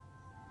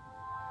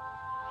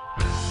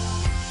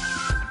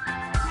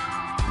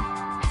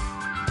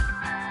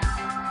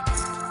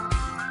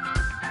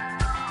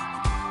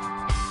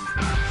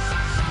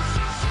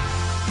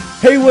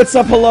Hey, what's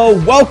up? Hello.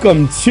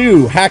 Welcome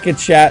to Hack It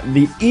Chat,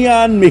 the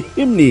Ian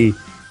Mahimni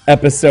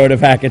episode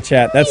of Hack It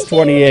Chat. That's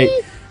 28.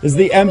 This is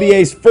the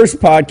NBA's first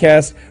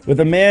podcast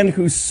with a man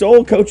whose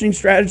sole coaching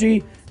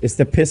strategy is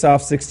to piss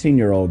off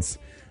 16-year-olds.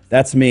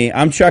 That's me.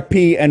 I'm Chuck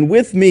P. And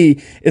with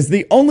me is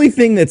the only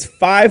thing that's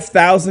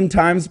 5,000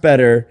 times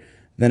better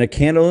than a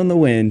candle in the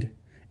wind.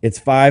 It's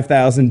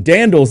 5,000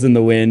 dandles in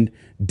the wind.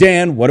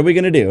 Dan, what are we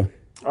going to do?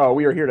 Oh,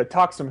 we are here to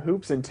talk some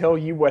hoops and tell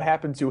you what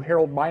happened to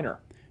Harold Miner.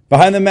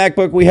 Behind the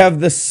MacBook, we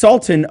have the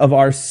Sultan of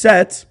our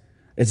set.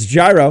 It's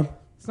Gyro.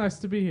 It's nice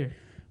to be here.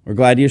 We're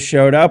glad you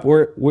showed up.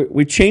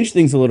 We changed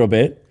things a little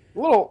bit. A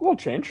little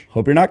change.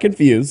 Hope you're not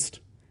confused.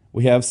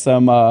 We have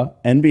some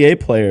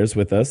NBA players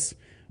with us.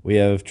 We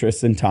have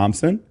Tristan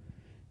Thompson,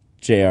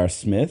 J.R.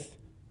 Smith,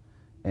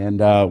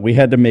 and we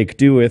had to make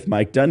do with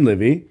Mike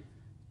Dunleavy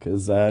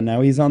because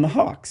now he's on the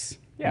Hawks.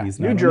 Yeah, he's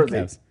New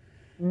Jersey.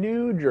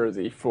 New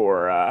Jersey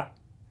for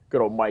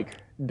good old Mike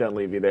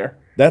Dunleavy there.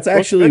 That's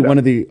actually one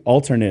of the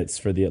alternates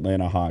for the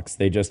Atlanta Hawks.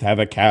 They just have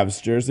a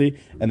Cavs jersey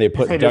and they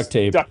put duct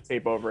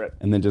tape over it.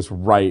 And then just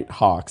write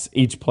Hawks.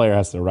 Each player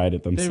has to write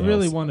it themselves. They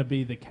really want to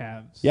be the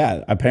Cavs.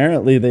 Yeah,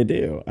 apparently they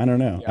do. I don't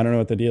know. Yeah. I don't know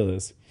what the deal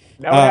is.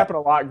 That would happen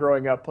a lot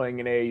growing up playing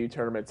in AAU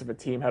tournaments. If a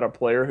team had a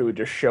player who would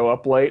just show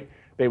up late,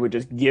 they would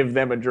just give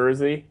them a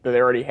jersey that they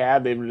already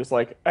had. They were just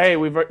like, hey,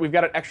 we've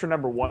got an extra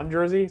number 1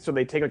 jersey. So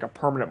they take like a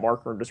permanent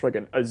marker and just like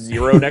a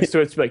 0 next to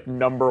it. It's like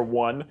number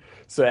 1.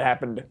 So it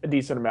happened a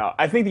decent amount.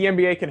 I think the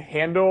NBA can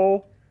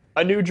handle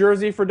a new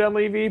jersey for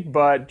Dunleavy,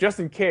 but just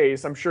in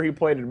case, I'm sure he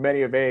played in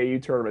many of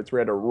AAU tournaments where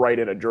he had to write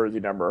in a jersey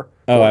number.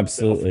 Oh,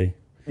 absolutely.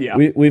 Yeah.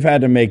 We've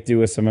had to make do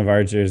with some of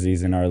our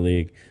jerseys in our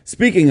league.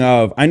 Speaking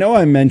of, I know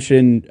I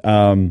mentioned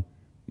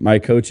my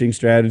coaching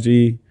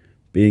strategy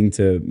being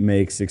to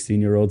make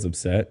 16-year-olds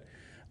upset.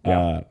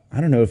 Yeah. I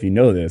don't know if you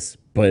know this,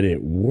 but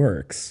it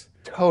works.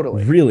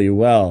 Totally. Really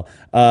well.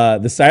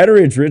 The Cider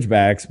Ridge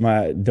Ridgebacks,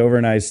 my Dover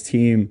and I's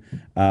team,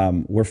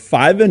 we're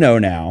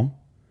 5-0 now.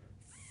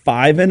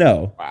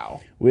 5-0.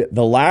 Wow.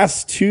 The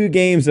last 2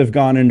 games have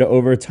gone into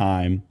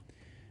overtime,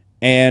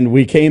 and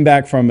we came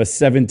back from a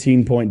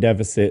 17-point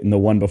deficit in the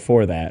one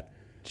before that.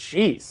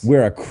 Jeez.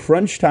 We're a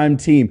crunch time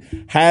team.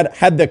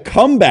 Had the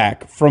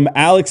comeback from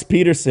Alex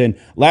Peterson,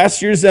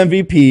 last year's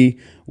MVP,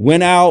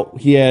 went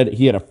out. He had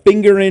a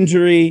finger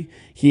injury.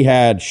 He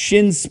had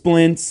shin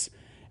splints.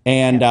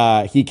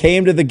 And he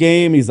came to the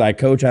game. He's like,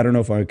 Coach, I don't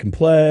know if I can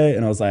play.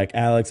 And I was like,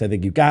 Alex, I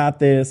think you got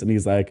this. And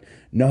he's like,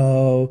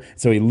 no.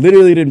 So he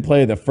literally didn't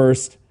play the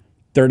first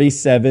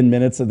 37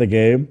 minutes of the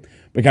game,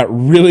 but got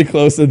really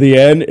close to the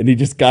end. And he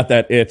just got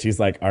that itch. He's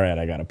like, all right,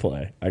 I got to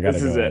play. I got to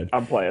go This is ahead. it.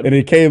 I'm playing. And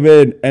he came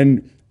in.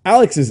 And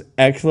Alex is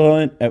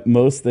excellent at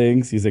most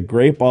things. He's a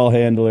great ball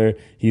handler.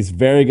 He's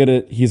very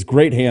good he's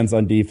great hands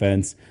on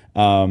defense.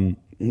 And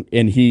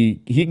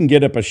he can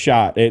get up a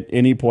shot at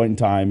any point in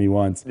time he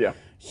wants. Yeah.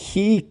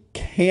 He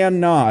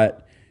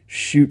cannot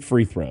shoot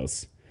free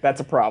throws. That's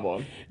a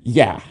problem.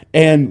 Yeah.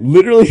 And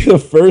literally the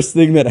first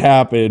thing that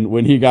happened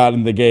when he got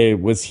in the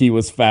game was he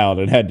was fouled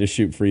and had to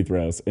shoot free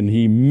throws. And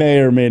he may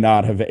or may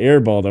not have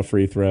airballed a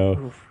free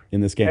throw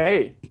in this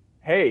game.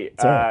 Hey,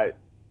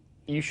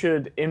 you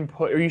should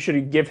input, or you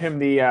should give him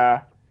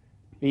the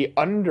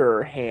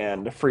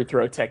underhand free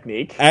throw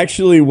technique.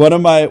 Actually, one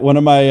of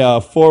my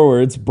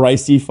forwards,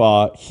 Bryce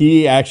Efaw,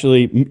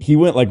 he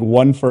went like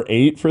 1 for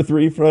 8 for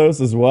 3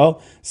 throws as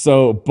well.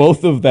 So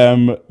both of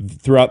them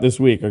throughout this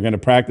week are going to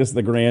practice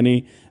the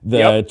granny,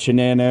 the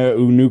Chinana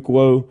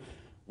Unukwo.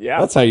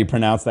 Yeah, that's how you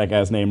pronounce that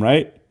guy's name,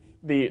 right?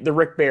 The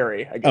Rick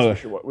Barry. I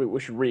guess we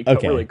should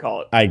really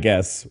call it. I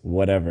guess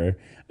whatever.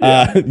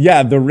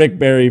 Yeah, the Rick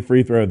Barry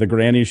free throw, the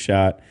granny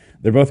shot.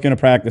 They're both going to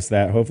practice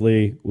that.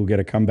 Hopefully, we'll get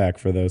a comeback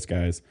for those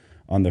guys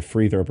on the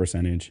free throw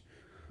percentage.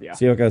 Yeah.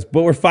 See how it goes.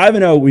 But we're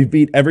 5-0. We've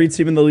beat every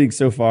team in the league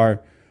so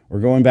far. We're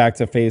going back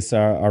to face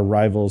our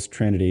rivals,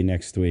 Trinity,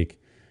 next week.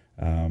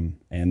 And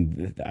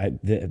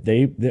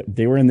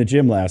they were in the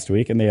gym last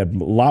week, and they had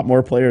a lot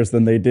more players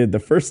than they did the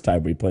first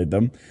time we played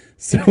them.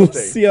 So we'll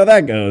see how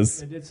that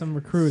goes. They did some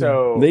recruiting.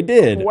 So they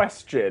did.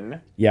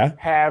 Question. Yeah.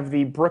 Have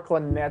the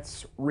Brooklyn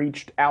Nets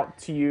reached out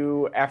to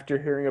you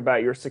after hearing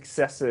about your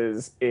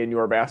successes in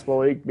your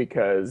basketball league?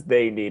 Because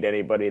they need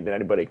anybody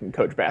can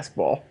coach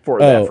basketball for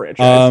that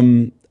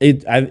franchise.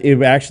 It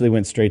actually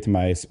went straight to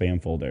my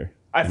spam folder.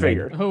 I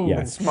figured.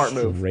 Yeah, smart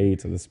move. Straight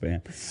to the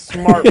spam.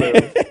 Smart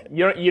move.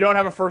 You don't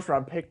have a first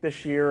round pick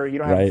this year. You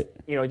don't have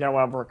you don't have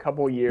one for a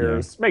couple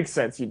years. Yeah. Makes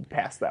sense. You'd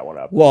pass that one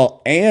up.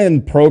 Well,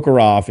 and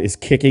Prokhorov is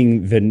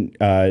kicking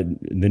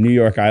the New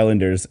York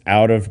Islanders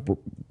out of.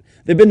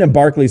 They've been to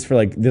Barclays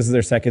for this is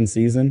their second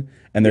season,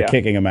 and they're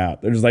kicking them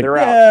out. They're just like,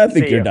 I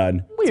think you're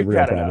done. It's a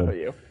real problem. Enough of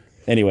you.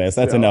 Anyways,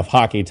 that's enough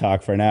hockey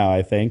talk for now.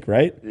 I think,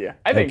 right? Yeah,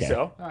 I think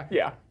so.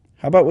 Yeah.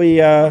 How about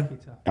we?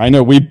 I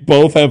know we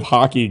both have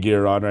hockey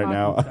gear on right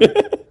now.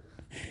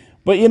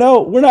 But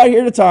we're not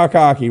here to talk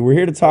hockey. We're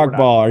here to talk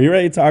ball. Are you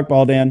ready to talk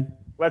ball, Dan?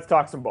 Let's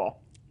talk some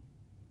ball.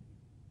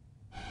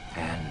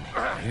 And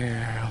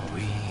here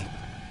we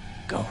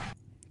go.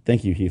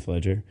 Thank you, Heath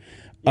Ledger.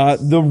 Yes.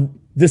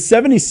 The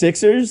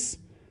 76ers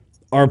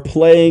are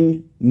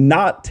playing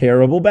not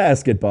terrible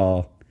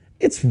basketball.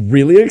 It's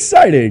really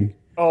exciting.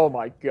 Oh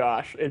my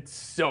gosh, it's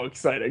so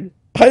exciting.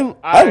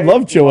 I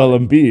love Joel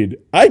Embiid.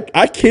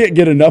 I can't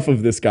get enough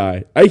of this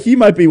guy. He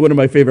might be one of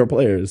my favorite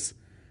players.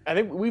 I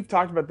think we've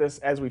talked about this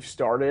as we've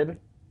started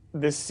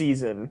this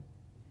season.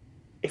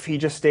 If he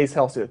just stays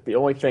healthy, the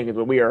only thing is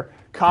that we are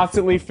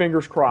constantly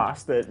fingers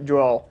crossed that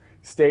Joel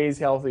stays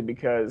healthy,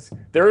 because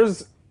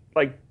there's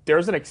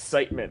an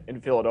excitement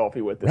in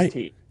Philadelphia with this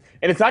team.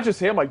 And it's not just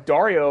him. Like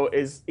Dario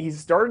he's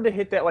starting to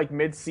hit that like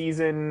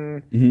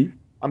mid-season. Mm-hmm.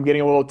 I'm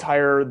getting a little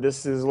tired.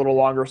 This is a little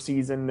longer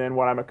season than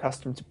what I'm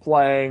accustomed to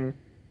playing,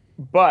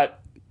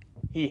 but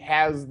he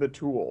has the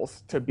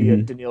tools to be a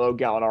Danilo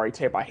Gallinari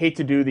type. I hate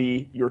to do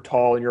you're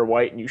tall and you're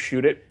white and you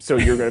shoot it, so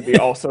you're going to be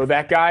also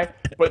that guy.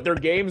 But their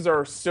games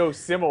are so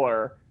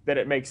similar that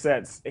it makes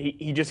sense.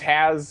 He just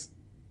has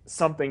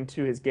something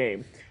to his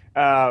game.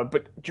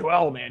 But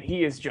Joel, man,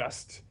 he is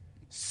just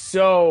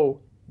so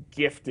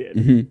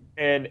gifted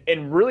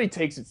and really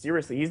takes it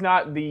seriously. He's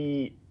not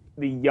the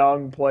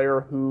young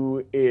player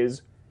who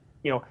is,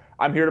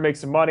 I'm here to make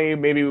some money.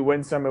 Maybe we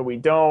win some and we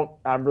don't.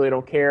 I really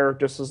don't care.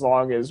 Just as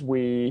long as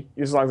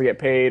I get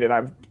paid and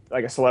I'm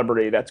like a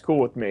celebrity, that's cool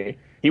with me.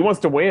 He wants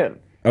to win.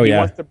 Oh, he yeah.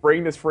 wants to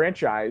bring this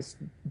franchise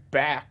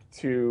back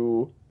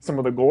to some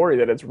of the glory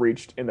that it's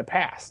reached in the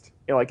past,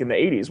 like in the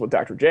 80s with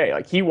Dr. J.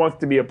 Like he wants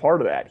to be a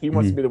part of that. He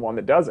wants to be the one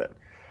that does it.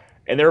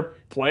 And they're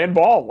playing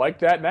ball like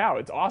that now.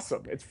 It's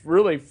awesome. It's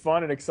really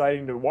fun and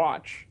exciting to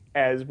watch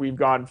as we've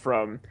gone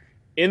from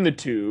in the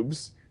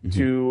tubes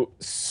to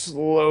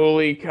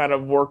slowly kind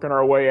of working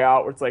our way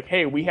out, where it's like,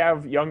 hey, we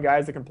have young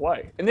guys that can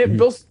play. And then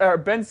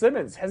Ben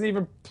Simmons hasn't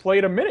even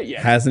played a minute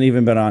yet. Hasn't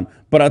even been on.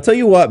 But I'll tell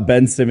you what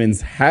Ben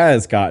Simmons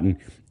has gotten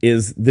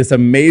is this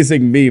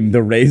amazing meme,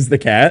 the Raise the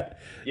Cat.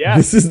 Yeah.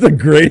 This is the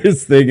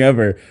greatest thing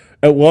ever.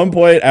 At one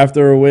point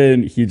after a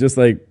win, he just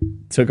like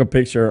took a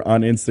picture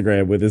on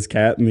Instagram with his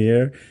cat in the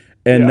air.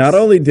 And not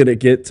only did it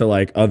get to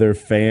like other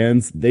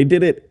fans, they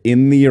did it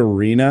in the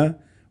arena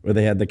where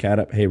they had the cat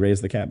up. Hey,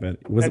 raise the cat, man.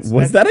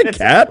 Was that a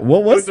cat?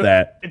 What was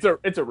that? It's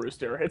a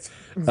rooster. It's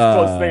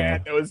close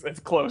thing. It's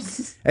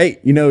close. Hey,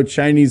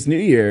 Chinese New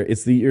Year,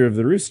 it's the year of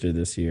the rooster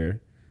this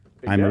year.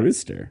 I'm a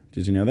rooster.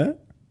 Did you know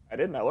that? I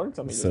didn't. I learned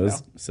something.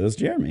 So's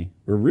Jeremy.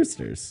 We're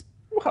roosters.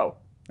 Whoa.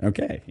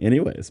 Okay.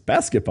 Anyways,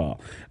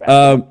 basketball.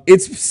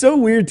 It's so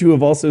weird to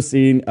have also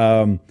seen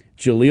Jahlil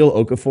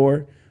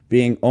Okafor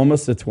being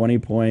almost a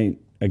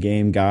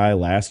 20-point-a-game guy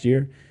last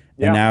year.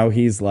 And now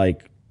he's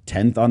like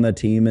 10th on the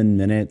team in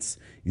minutes.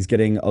 He's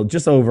getting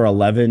just over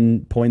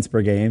 11 points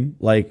per game.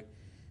 Like,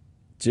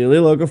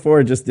 Jahlil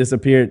Okafor just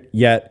disappeared,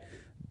 yet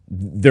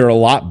they're a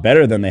lot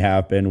better than they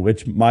have been,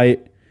 which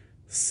might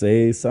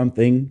say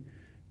something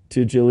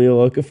to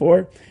Jahlil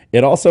Okafor.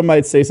 It also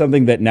might say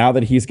something that now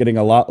that he's getting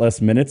a lot less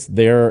minutes,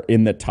 they're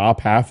in the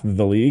top half of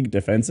the league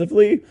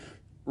defensively.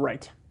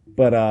 Right.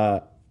 But,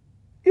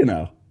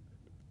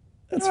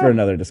 that's for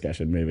another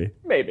discussion, maybe.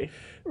 Maybe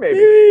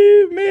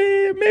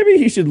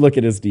he should look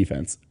at his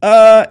defense.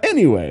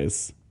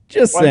 Anyways,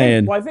 just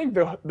saying. I think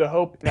the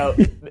hope now.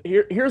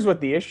 Here's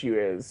what the issue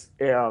is.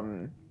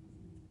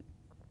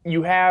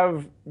 You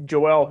have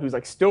Joel, who's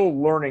like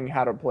still learning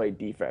how to play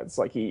defense.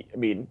 Like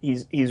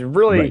he's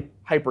really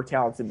hyper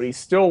talented, but he's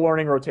still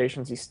learning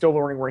rotations. He's still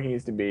learning where he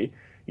needs to be.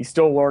 He's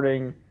still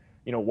learning,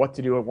 what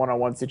to do in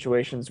one-on-one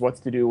situations, what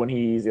to do when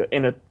he's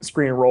in a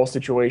screen and roll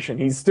situation.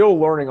 He's still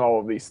learning all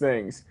of these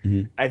things.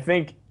 I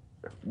think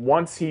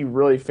once he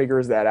really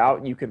figures that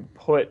out, you can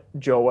put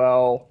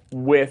Joel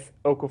with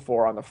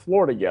Okafor on the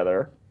floor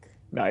together.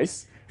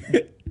 Nice.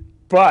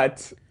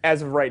 But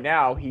as of right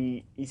now,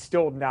 he's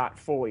still not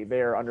fully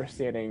there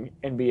understanding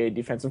NBA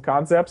defensive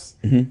concepts.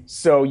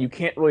 So you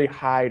can't really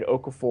hide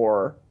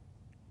Okafor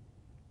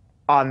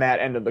on that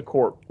end of the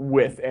court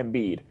with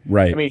Embiid.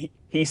 Right. I mean,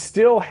 he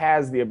still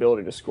has the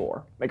ability to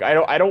score. Like I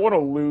don't want to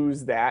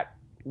lose that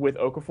with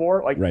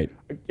Okafor. Like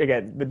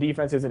again, the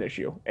defense is an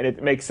issue, and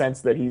it makes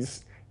sense that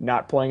he's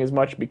not playing as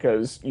much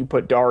because you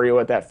put Dario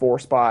at that 4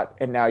 spot,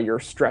 and now you're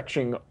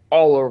stretching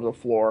all over the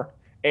floor.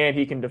 And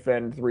he can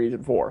defend 3s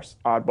and 4s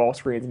on ball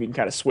screens, and he can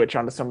kind of switch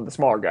onto some of the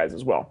smaller guys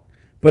as well.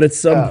 But at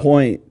some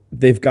point,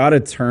 they've got to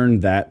turn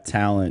that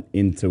talent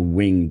into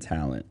wing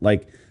talent.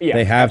 Like,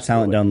 they have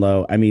talent down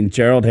low. I mean,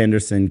 Gerald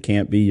Henderson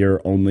can't be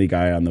your only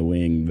guy on the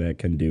wing that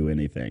can do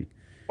anything.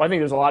 Well, I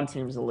think there's a lot of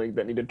teams in the league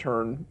that need to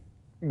turn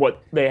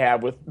what they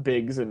have with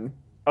bigs and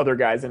other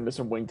guys into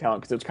some wing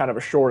talent, because there's kind of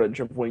a shortage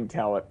of wing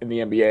talent in the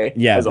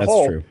NBA as a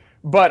whole. True.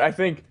 But I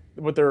think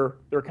what they're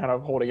kind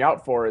of holding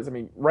out for is,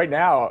 right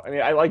now,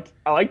 I like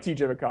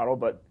TJ McConnell,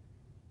 but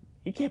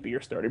he can't be your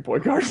starting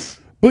point guard.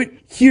 But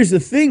here's the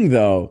thing,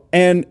 though,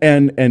 and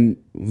LeBron,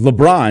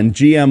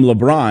 GM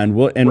LeBron,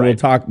 we'll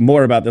talk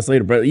more about this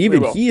later, but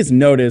even he has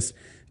noticed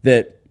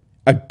that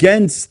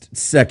against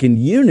second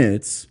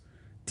units,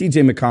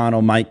 TJ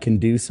McConnell can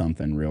do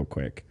something real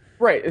quick.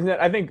 Right, and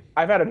I think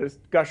I've had a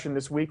discussion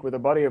this week with a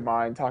buddy of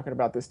mine talking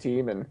about this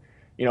team, and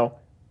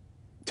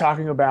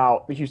talking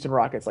about the Houston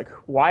Rockets, like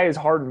why is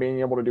Harden being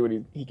able to do what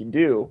he can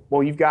do?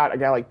 Well, you've got a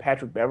guy like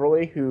Patrick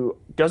Beverly who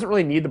doesn't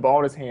really need the ball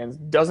in his hands,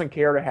 doesn't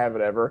care to have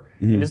it ever,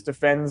 and just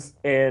defends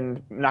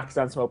and knocks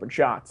down some open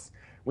shots.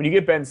 When you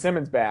get Ben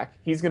Simmons back,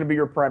 he's going to be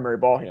your primary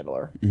ball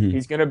handler.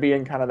 He's going to be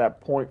in kind of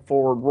that point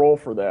forward role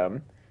for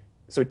them.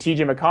 So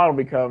TJ McConnell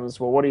becomes,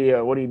 well, what do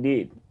you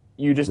need?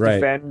 You just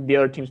defend the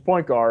other team's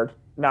point guard,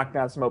 knock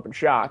down some open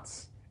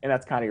shots, and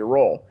that's kind of your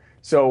role.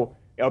 So,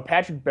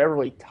 Patrick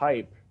Beverly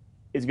type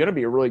is going to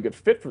be a really good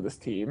fit for this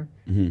team,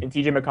 and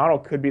TJ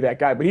McConnell could be that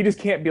guy, but he just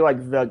can't be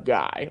like the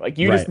guy. Like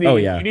you just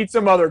need you need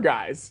some other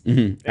guys.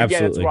 Again,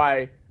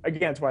 Absolutely.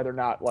 it's why they're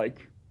not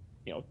like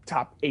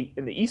top 8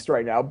 in the East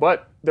right now,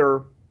 but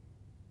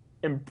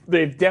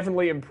they've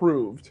definitely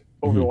improved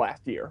over the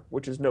last year,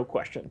 which is no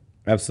question.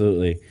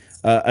 Absolutely.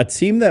 A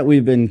team that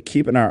we've been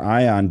keeping our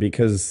eye on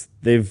because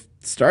they've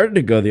started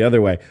to go the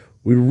other way.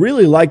 We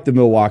really like the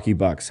Milwaukee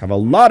Bucks. Have a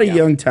lot of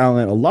young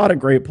talent, a lot of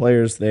great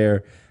players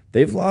there.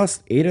 They've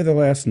lost 8 of their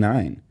last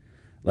 9.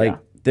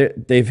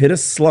 They've hit a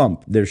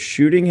slump. Their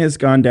shooting has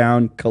gone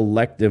down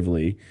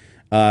collectively.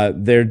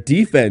 Their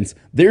defense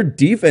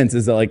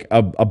is like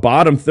a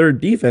bottom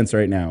third defense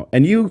right now.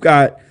 And you've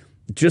got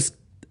just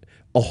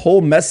a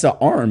whole mess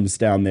of arms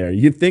down there.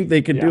 You'd think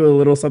they could do a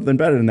little something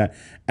better than that.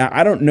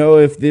 I don't know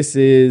if this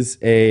is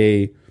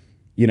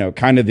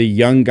kind of the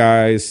young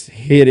guys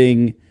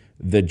hitting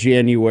the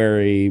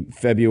January,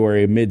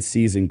 February,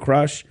 mid-season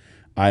crush.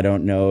 I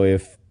don't know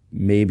if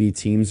maybe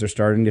teams are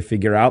starting to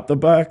figure out the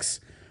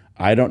Bucks.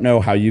 I don't know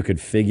how you could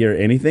figure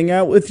anything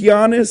out with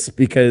Giannis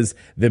because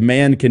the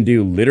man can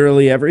do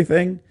literally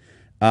everything.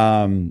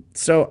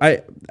 So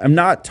I'm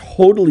not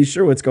totally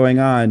sure what's going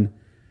on.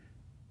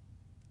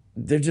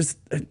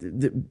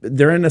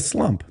 They're in a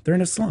slump. What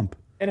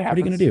are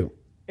you going to do?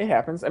 It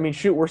happens. I mean,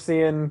 shoot, we're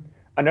seeing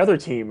another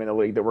team in the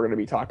league that we're going to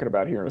be talking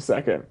about here in a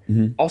second,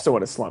 also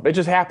in a slump. It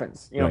just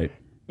happens.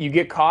 You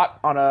get caught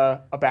on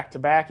a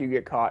back-to-back. You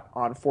get caught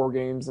on 4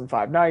 games and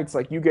 5 nights.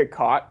 Like, you get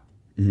caught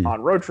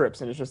on road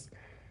trips. And it's just,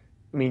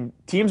 I mean,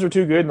 teams are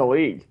too good in the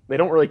league. They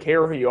don't really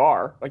care who you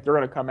are. Like, they're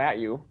going to come at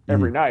you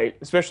every night,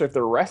 especially if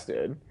they're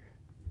rested.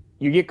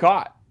 You get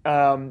caught.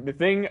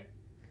 The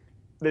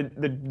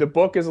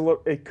book is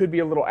it could be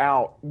a little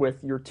out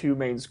with your 2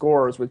 main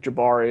scorers with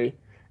Jabari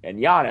and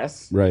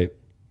Giannis. Right.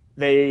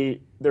 Their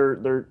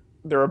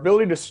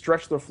ability to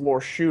stretch the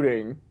floor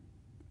shooting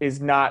is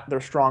not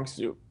their strong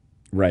suit.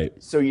 Right.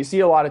 So you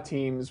see a lot of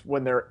teams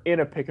when they're in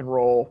a pick and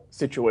roll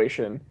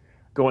situation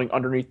going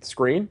underneath the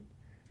screen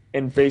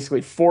and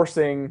basically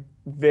forcing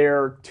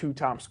their 2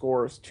 top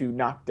scorers to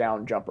knock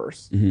down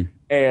jumpers.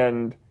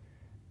 And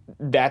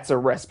that's a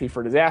recipe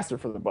for disaster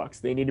for the Bucks.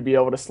 They need to be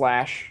able to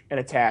slash and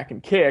attack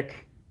and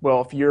kick.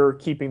 Well, if you're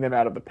keeping them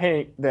out of the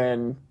paint,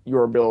 then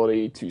your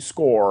ability to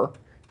score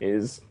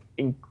is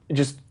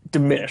just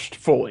diminished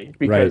fully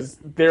because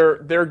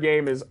their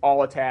game is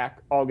all attack,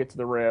 all get to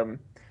the rim,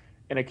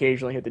 and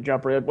occasionally hit the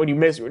jumper. When you're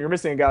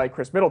missing a guy like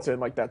Chris Middleton,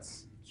 like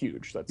that's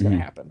huge. That's going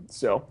to happen.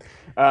 So,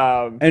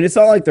 and it's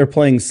not like they're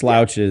playing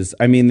slouches.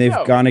 I mean, they've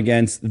gone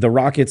against the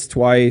Rockets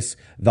twice,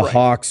 the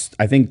Hawks,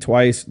 I think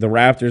twice, the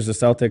Raptors, the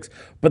Celtics,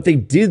 but they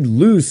did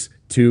lose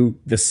to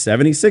the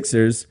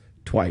 76ers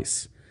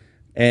twice.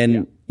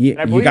 And you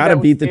got to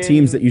beat the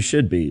teams that you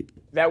should beat.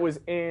 That was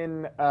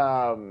in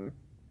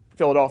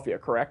Philadelphia,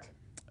 correct?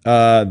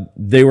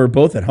 They were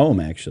both at home,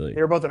 actually.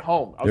 They were both at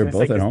home. They were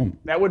both at home.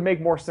 That would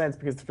make more sense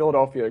because the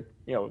Philadelphia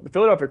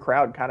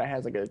crowd kind of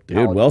has like a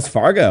Wells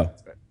Fargo.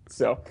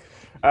 So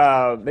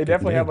they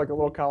definitely have like a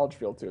little college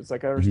feel to it. It's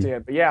like I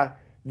understand, but yeah,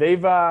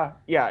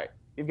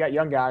 you've got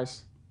young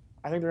guys.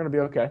 I think they're going to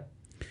be okay.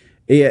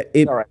 Yeah,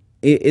 all right.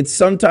 It's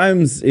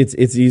sometimes it's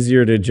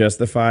easier to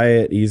justify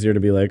it, easier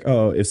to be like,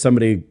 oh, if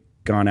somebody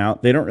gone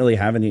out, they don't really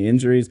have any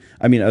injuries.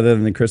 I mean, other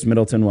than the Chris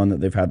Middleton one that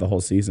they've had the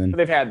whole season.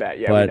 They've had that,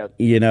 yeah. But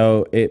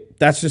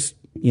that's just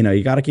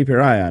you got to keep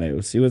your eye on it.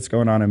 We'll see what's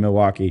going on in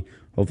Milwaukee.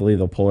 Hopefully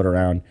they'll pull it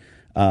around.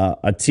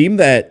 A team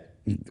that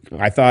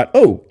I thought,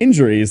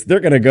 injuries, they're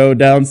going to go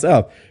down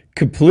south.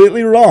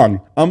 Completely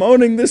wrong. I'm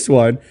owning this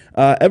one.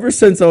 Ever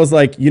since I was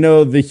like,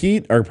 the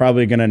Heat are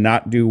probably going to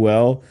not do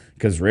well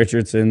because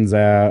Richardson's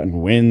out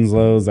and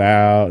Winslow's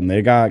out and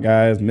they got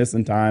guys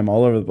missing time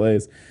all over the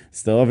place.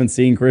 Still haven't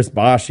seen Chris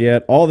Bosh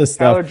yet. All this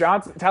stuff.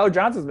 Tyler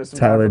Johnson's missing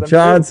time. Tyler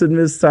Johnson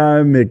missed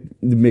time.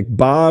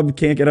 McBob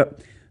can't get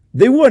up.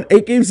 They won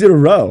 8 games in a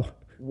row.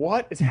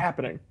 What is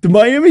happening? The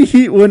Miami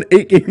Heat won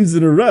 8 games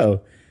in a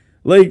row.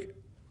 Like,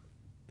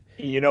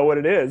 you know what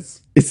it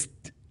is.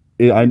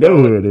 I know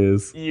who it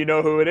is. You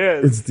know who it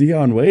is. It's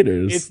Dion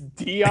Waiters. It's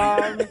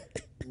Dion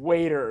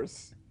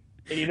Waiters.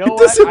 And you know it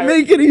doesn't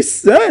make any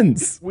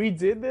sense. We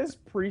did this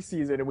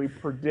preseason and we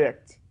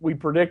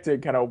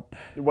predicted kind of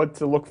what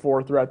to look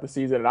for throughout the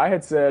season. And I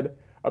had said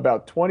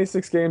about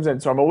 26 games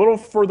in, so I'm a little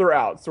further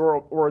out.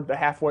 So we're at the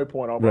halfway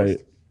point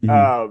almost.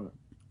 Right.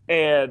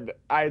 And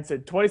I had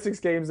said 26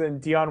 games in,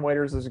 Dion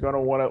Waiters is going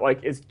to want to,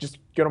 it's just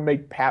going to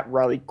make Pat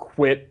Riley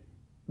quit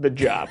the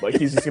job. Like,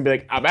 he's just going to be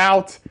like, I'm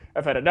out.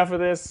 I've had enough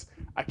of this.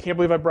 I can't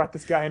believe I brought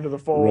this guy into the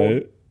fold.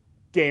 Right.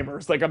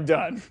 Gamers, I'm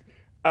done.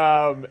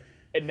 And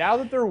now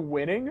that they're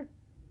winning,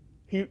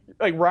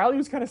 Riley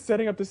was kind of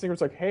setting up this thing where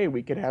it's like, hey,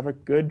 we could have a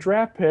good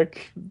draft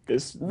pick.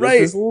 This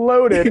is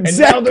loaded,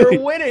 Exactly. and now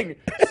they're winning.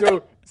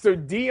 So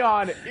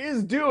Dion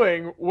is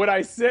doing what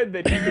I said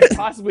that he could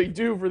possibly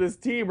do for this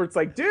team. Where it's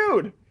like,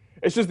 dude,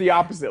 it's just the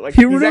opposite. Like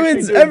He he's actually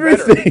ruins doing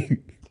everything. better.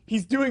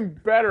 He's doing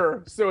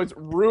better, so it's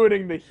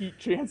ruining the Heat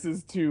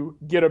chances to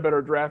get a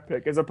better draft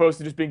pick, as opposed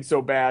to just being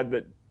so bad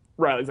that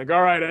Riley's like,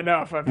 all right,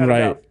 enough. I've had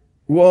enough.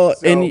 Well,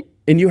 So-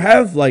 and you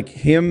have like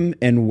him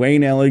and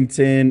Wayne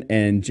Ellington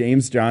and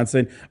James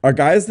Johnson are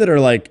guys that are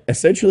like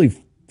essentially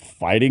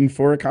fighting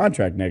for a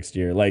contract next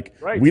year. Like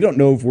Right. we don't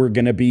know if we're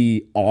going to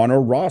be on a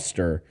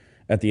roster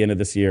at the end of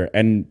this year,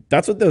 and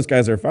that's what those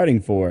guys are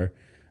fighting for.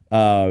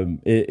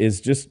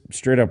 Is just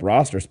straight up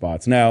roster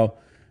spots. Now,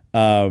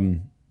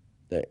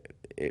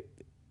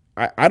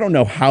 I don't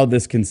know how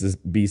this can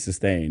be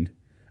sustained.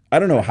 I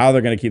don't know how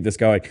they're going to keep this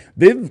going.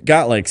 They've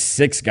got like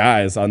 6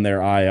 guys on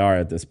their IR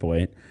at this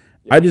point.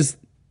 Yeah. I just.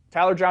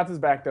 Tyler Johnson's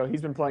back, though.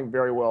 He's been playing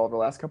very well over the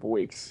last couple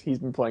weeks. He's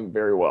been playing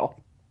very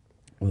well.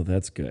 Well,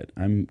 that's good.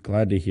 I'm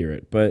glad to hear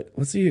it. But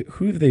let's see,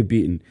 who have they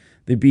beaten?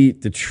 They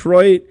beat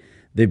Detroit.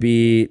 They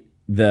beat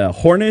the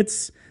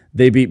Hornets.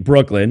 They beat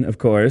Brooklyn, of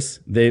course.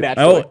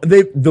 Naturally.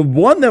 The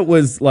one that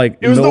was like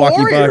It was the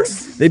Milwaukee Warriors.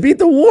 Bucks. They beat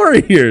the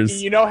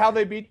Warriors. You know how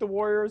they beat the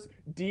Warriors?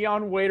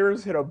 Dion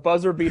Waiters hit a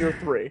buzzer beater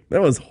 3.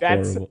 That was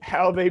That's horrible.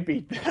 how they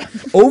beat them.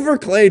 Over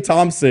Klay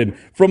Thompson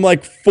from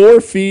like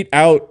 4 feet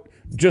out,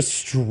 just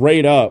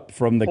straight up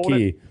from the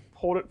key.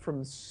 Pulled it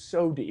from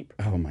so deep.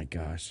 Oh my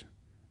gosh,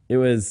 it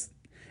was,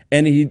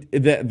 and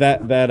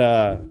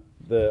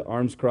the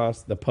arms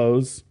crossed, the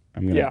pose.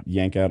 I'm gonna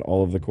yank out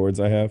all of the cords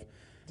I have.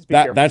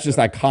 careful, That's just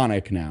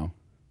iconic now.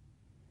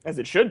 As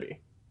it should be.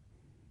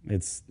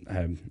 It's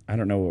I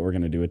don't know what we're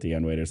gonna do with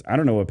Dion Waiters. I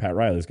don't know what Pat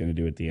Riley's gonna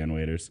do with Dion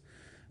Waiters.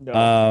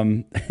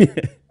 No.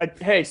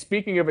 Hey,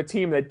 speaking of a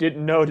team that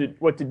didn't know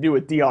what to do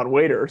with Dion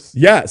Waiters.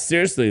 Yeah,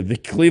 seriously, the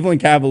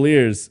Cleveland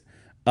Cavaliers.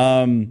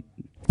 I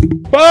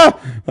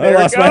There it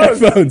lost my goes.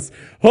 headphones.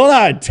 Hold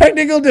on,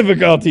 technical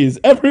difficulties.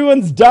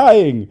 Everyone's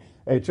dying.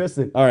 Hey,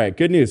 Tristan. All right,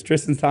 good news.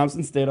 Tristan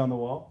Thompson stayed on the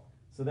wall,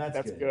 so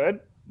that's Good.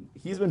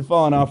 He's been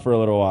falling off for a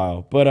little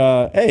while.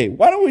 But hey,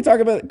 why don't we talk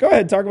about? Go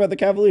ahead, talk about the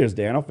Cavaliers,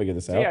 Dan. I'll figure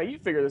this out. Yeah, you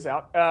figure this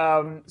out.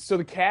 So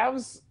the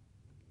Cavs,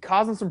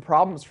 causing some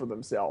problems for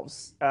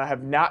themselves,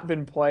 have not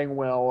been playing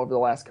well over the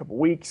last couple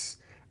weeks.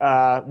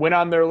 Went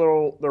on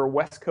their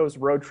West Coast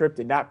road trip,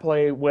 did not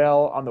play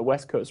well on the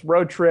West Coast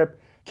road trip.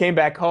 Came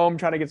back home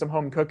trying to get some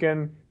home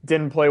cooking.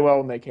 Didn't play well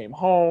when they came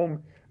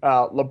home.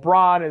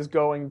 LeBron is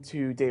going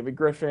to David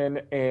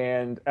Griffin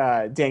and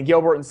Dan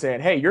Gilbert and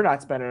saying, hey, you're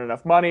not spending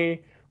enough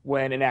money,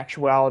 when in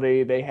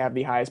actuality they have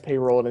the highest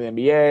payroll in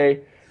the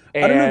NBA. I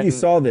don't know if you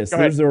saw this. Go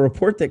ahead. There's a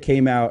report that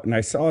came out, and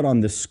I saw it on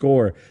The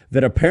Score,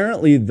 that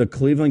apparently the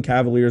Cleveland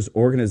Cavaliers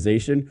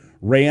organization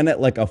ran at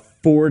like a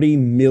 $40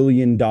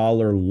 million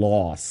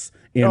loss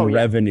in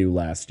revenue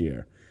last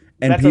year.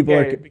 And That's people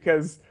okay,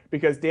 are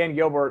because Dan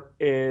Gilbert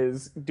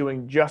is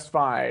doing just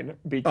fine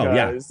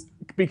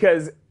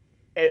because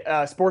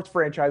sports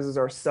franchises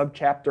are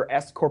subchapter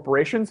S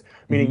corporations,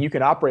 meaning Mm-hmm. you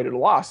can operate at a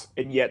loss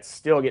and yet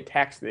still get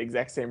taxed at the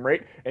exact same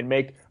rate and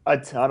make a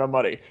ton of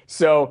money.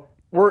 So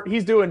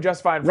he's doing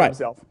just fine for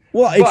himself.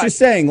 Well, it's But- just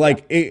saying,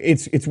 like,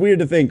 it's weird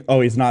to think,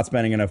 oh, he's not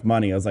spending enough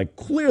money. I was like,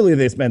 clearly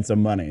they spent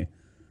some money.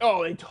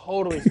 Oh, they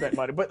totally spent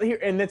money. But here,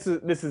 and this is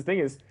the thing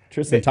is,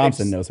 Tristan they-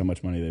 Thompson they- knows how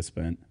much money they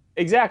spent.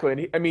 Exactly.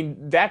 And I mean,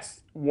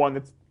 that's one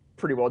that's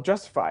pretty well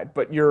justified.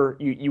 But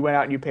you went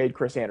out and you paid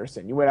Chris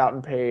Anderson. You went out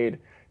and paid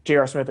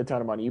J.R. Smith a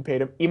ton of money. You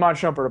paid Iman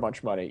Shumpert a bunch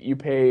of money.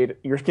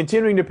 You're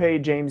continuing to pay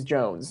James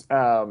Jones.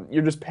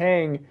 You're just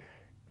paying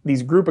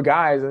these group of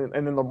guys, and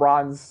then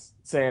LeBron's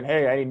saying,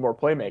 hey, I need more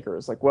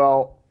playmakers. Like,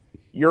 well,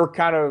 you're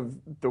kind of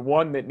the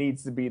one that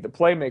needs to be the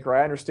playmaker.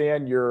 I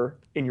understand you're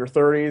in your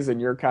 30s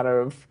and you're kind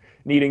of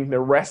needing to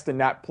rest and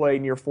not play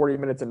near 40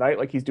 minutes a night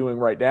like he's doing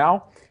right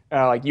now.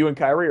 Like you and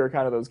Kyrie are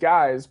kind of those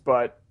guys,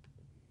 but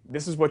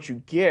this is what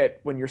you get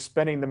when you're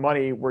spending the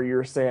money where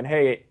you're saying,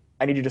 hey,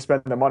 I need you to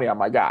spend the money on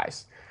my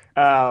guys.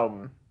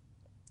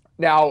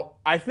 Now,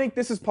 I think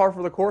this is par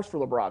for the course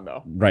for LeBron,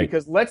 though. Right.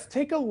 Because let's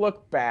take a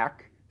look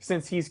back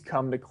since he's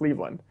come to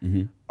Cleveland.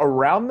 Mm-hmm.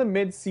 Around the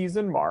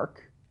midseason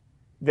mark,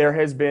 there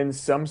has been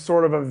some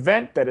sort of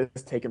event that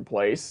has taken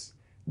place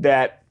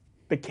that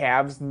the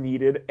Cavs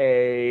needed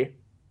a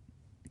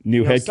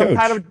New head some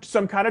coach.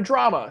 some kind of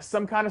drama,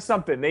 some kind of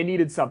something. They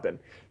needed something.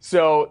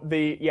 So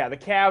the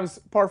Cavs,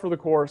 par for the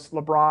course.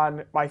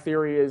 LeBron, my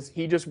theory is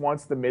he just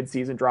wants the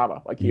midseason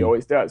drama, like he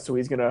always does. So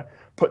he's gonna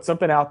put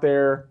something out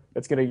there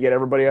that's gonna get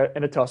everybody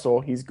in a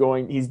tussle. He's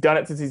done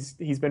it since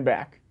he's been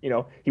back. You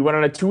know, he went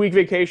on a 2-week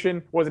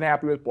vacation, wasn't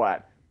happy with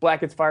Blatt. Blatt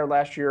gets fired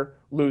last year,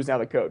 lose now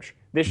the coach.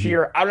 This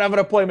year, I don't have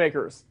enough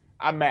playmakers.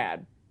 I'm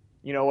mad.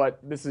 You know what?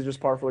 This is just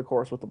par for the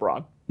course with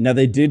LeBron. Now,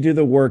 they did do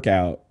the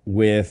workout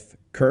with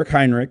Kirk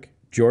Heinrich,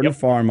 Jordan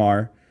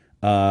Farmar,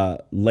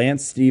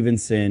 Lance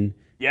Stevenson,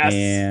 Yes.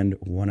 and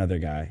one other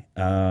guy.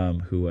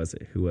 Who was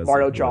it?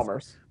 Mario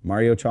Chalmers.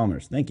 Mario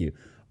Chalmers. Thank you.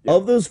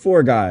 Of those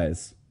 4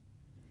 guys,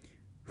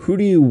 Who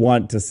do you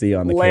want to see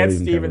on the Lance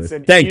Cleveland Cavaliers?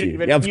 Stevenson. Thank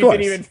you. Yeah, of You course.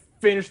 didn't even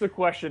finish the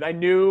question. I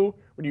knew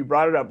when you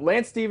brought it up.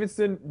 Lance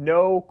Stevenson,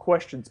 no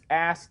questions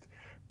asked.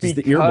 Just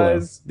the ear blow.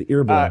 The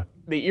ear blow.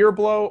 The ear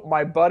blow.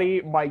 My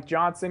buddy Mike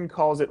Johnson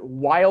calls it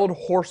wild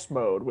horse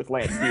mode with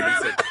Lance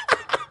Stevenson.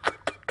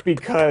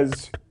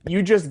 Because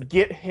you just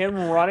get him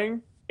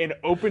running in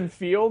open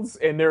fields,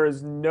 and there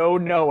is no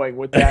knowing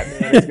what that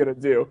man is going to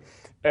do.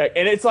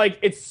 And it's like,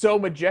 it's so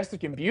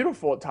majestic and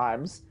beautiful at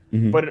times,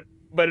 but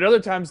at other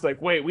times,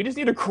 like, wait, we just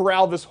need to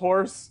corral this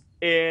horse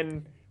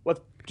and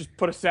let's just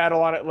put a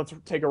saddle on it. Let's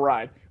take a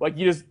ride. Like,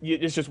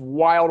 it's just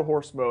wild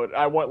horse mode.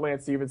 I want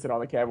Lance Stevenson on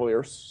the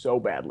Cavaliers so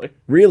badly.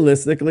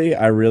 Realistically,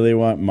 I really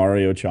want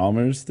Mario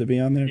Chalmers to be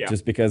on there, Yeah.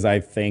 just because I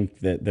think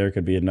that there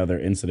could be another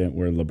incident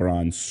where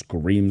LeBron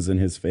screams in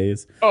his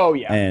face. Oh,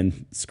 yeah.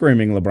 And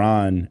screaming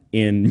LeBron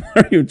in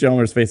Mario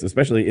Chalmers' face,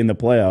 especially in the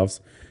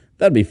playoffs,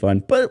 that'd be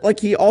fun. But like,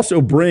 he also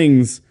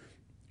brings,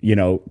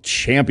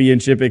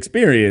 championship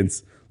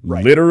experience.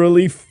 Right.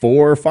 Literally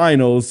 4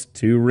 finals,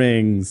 2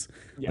 rings.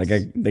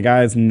 Yes. The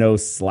guy's no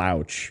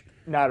slouch.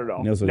 Not at all.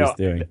 He knows what he's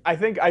doing. I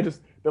think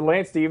the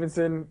Lance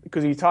Stevenson,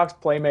 because he talks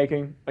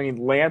playmaking. I mean,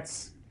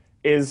 Lance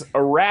is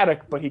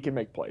erratic, but he can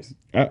make plays.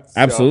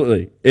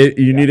 Absolutely.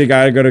 You need a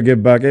guy to go to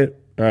get bucket.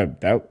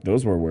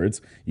 Those were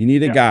words. You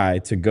need a guy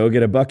to go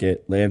get a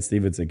bucket. Lance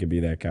Stevenson could be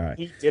that guy.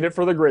 He did it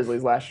for the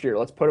Grizzlies last year.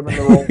 Let's put him in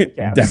the role of the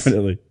Cavs.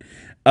 Definitely.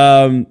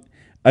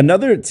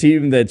 Another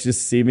team that's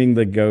just seeming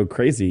to go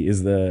crazy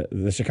is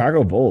the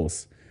Chicago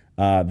Bulls.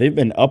 They've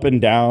been up and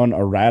down,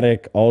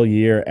 erratic all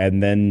year,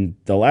 and then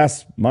the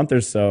last month or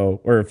so,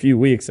 or a few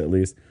weeks at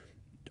least,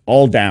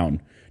 all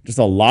down. Just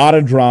a lot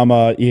of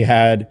drama. You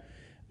had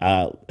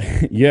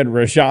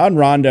Rajon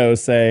Rondo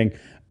saying,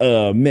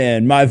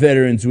 man, my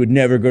veterans would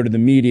never go to the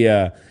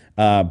media.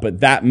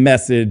 But that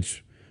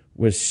message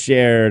was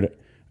shared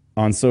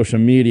on social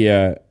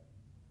media,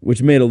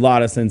 which made a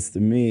lot of sense to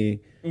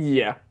me.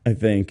 Yeah. I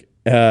think.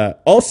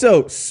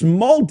 Also,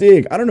 small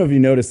dig. I don't know if you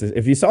noticed this.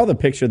 If you saw the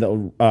picture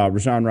that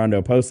Rajon Rondo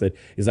posted,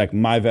 he's like,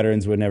 my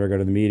veterans would never go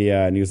to the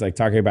media. And he was like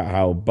talking about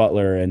how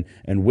Butler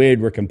and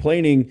Wade were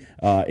complaining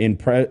in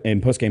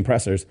post-game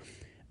pressers.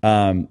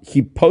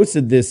 He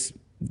posted this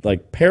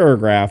like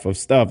paragraph of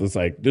stuff that's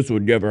like, this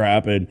would never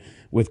happen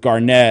with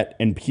Garnett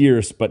and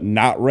Pierce, but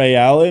not Ray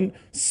Allen.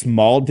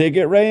 Small dig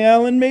at Ray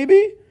Allen,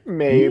 maybe?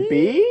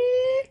 Maybe.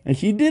 And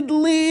he did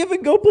leave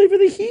and go play for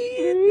the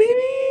Heat,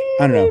 maybe?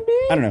 I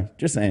don't know.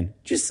 Just saying.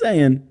 Just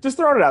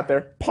throwing it out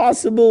there.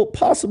 Possible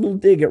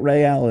dig at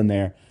Ray Allen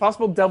there.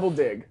 Possible double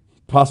dig.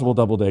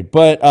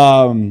 But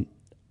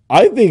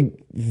I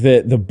think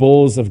that the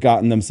Bulls have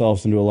gotten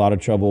themselves into a lot of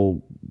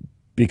trouble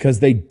because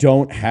they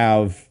don't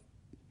have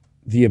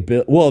the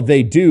ability. Well,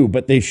 they do,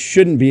 but they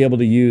shouldn't be able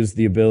to use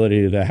the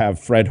ability to have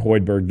Fred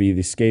Hoiberg be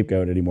the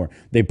scapegoat anymore.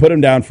 They put him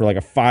down for like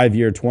a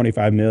 5-year,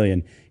 $25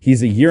 million.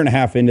 He's a year and a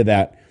half into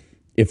that.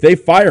 If they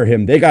fire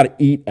him, they got to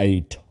eat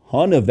a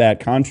ton of that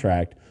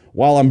contract.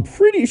 While I'm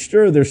pretty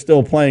sure they're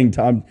still paying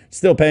Tom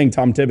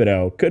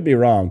Thibodeau. Could be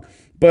wrong,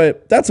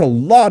 but that's a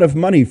lot of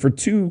money for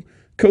 2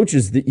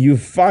 coaches that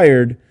you've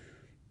fired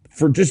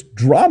for just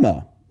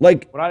drama.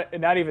 Like, well,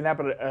 not even that,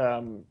 but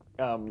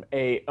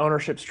a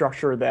ownership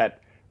structure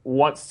that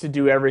wants to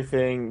do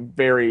everything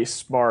very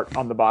smart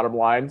on the bottom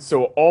line.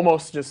 So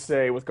almost just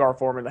say with Gar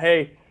Forman,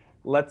 hey,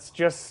 let's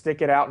just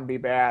stick it out and be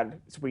bad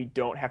so we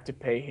don't have to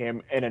pay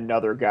him and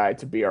another guy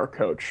to be our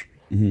coach.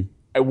 Mm-hmm.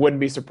 I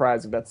wouldn't be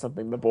surprised if that's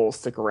something the Bulls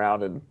stick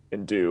around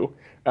and do.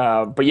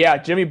 But yeah,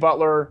 Jimmy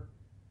Butler,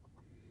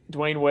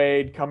 Dwayne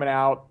Wade coming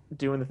out,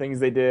 doing the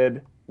things they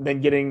did, then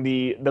getting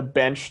the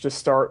bench to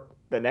start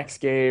the next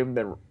game,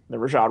 then the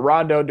Rajon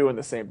Rondo doing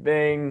the same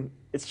thing.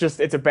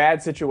 It's a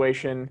bad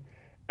situation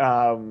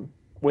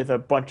with a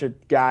bunch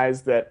of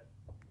guys that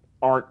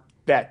aren't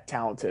that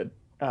talented.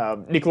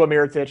 Nikola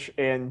Mirotic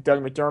and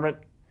Doug McDermott,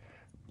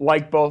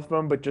 like both of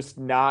them, but just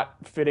not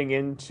fitting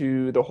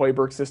into the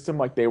Hoiberg system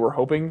like they were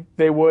hoping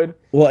they would.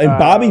 Well, and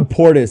Bobby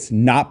Portis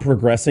not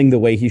progressing the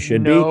way he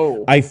should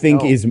be, I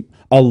think is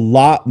a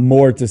lot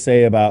more to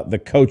say about the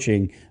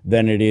coaching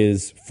than it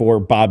is for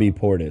Bobby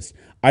Portis.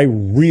 I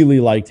really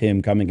liked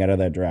him coming out of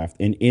that draft.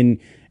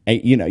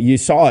 You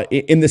saw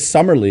it in the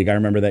summer league. I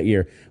remember that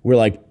year where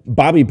like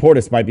Bobby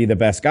Portis might be the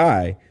best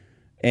guy,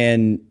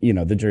 and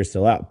the jury's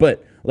still out.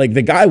 But like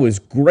the guy was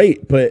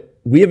great, but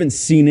we haven't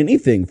seen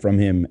anything from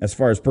him as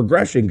far as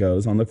progression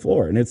goes on the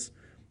floor, and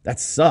that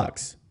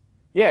sucks.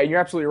 Yeah, you're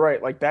absolutely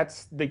right. Like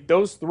that's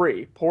those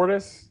 3,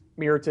 Portis,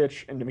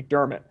 Mirotic, and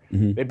McDermott.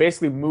 Mm-hmm. They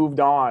basically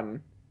moved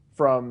on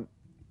from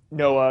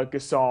Noah,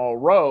 Gasol,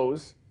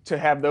 Rose to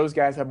have those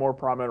guys have more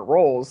prominent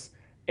roles,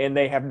 and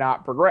they have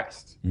not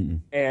progressed. Mm-hmm.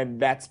 And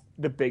that's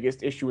the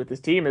biggest issue with this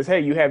team is,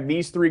 hey, you have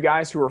these 3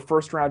 guys who are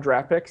first-round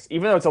draft picks,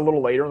 even though it's a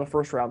little later in the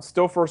first round,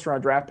 still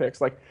first-round draft picks.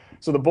 Like,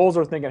 so the Bulls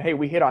are thinking, hey,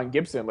 we hit on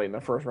Gibson late in the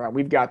first round.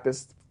 We've got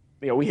this,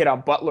 we hit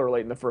on Butler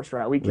late in the first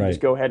round. We can just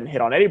go ahead and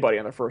hit on anybody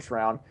in the first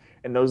round.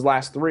 And those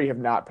last 3 have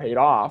not paid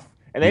off.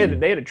 And they had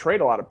to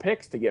trade a lot of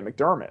picks to get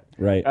McDermott.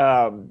 Right.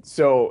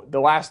 So the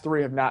last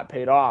 3 have not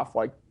paid off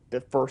like the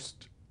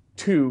first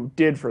 2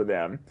 did for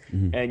them.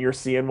 And you're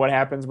seeing what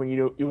happens when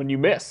you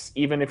miss,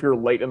 even if you're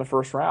late in the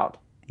first round.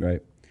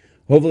 Right.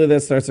 Hopefully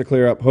that starts to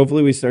clear up.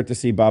 Hopefully we start to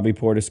see Bobby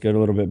Portis get a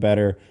little bit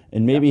better,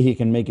 and maybe he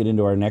can make it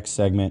into our next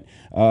segment.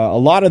 A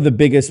lot of the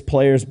biggest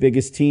players,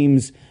 biggest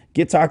teams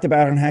get talked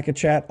about on Hack a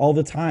Chat all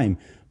the time,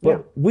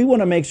 but we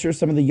want to make sure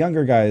some of the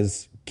younger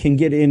guys can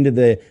get into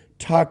the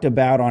talked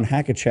about on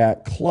Hack a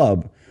Chat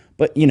club.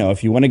 But,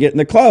 if you want to get in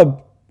the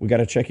club, we got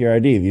to check your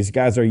ID. These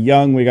guys are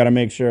young. We got to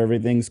make sure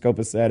everything's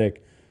copacetic.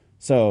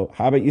 So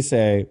how about you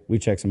say we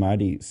check some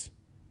IDs?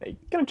 Hey,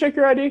 can I check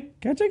your ID?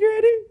 Can I check your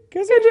ID?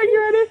 Can I check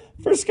your ID?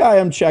 First guy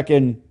I'm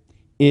checking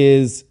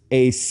is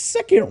a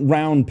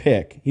second-round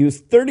pick. He was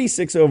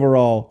 36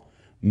 overall.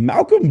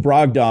 Malcolm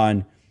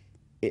Brogdon,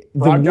 the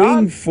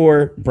wing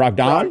for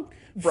Brogdon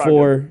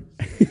for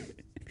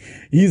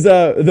he's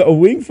a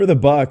wing for the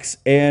Bucks,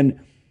 and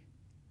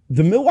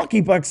the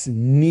Milwaukee Bucks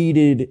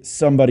needed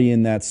somebody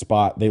in that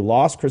spot. They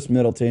lost Chris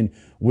Middleton,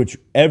 which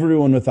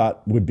everyone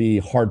thought would be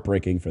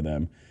heartbreaking for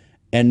them.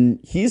 And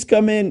he's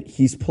come in,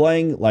 he's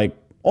playing like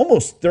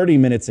almost 30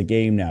 minutes a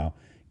game now,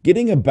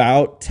 getting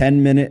about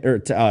 10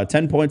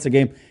 points a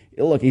game.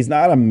 Look, he's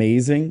not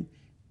amazing,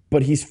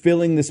 but he's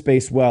filling the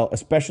space well,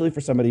 especially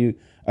for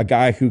a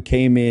guy who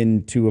came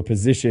into a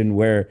position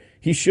where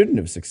he shouldn't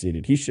have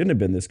succeeded. He shouldn't have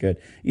been this good.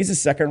 He's a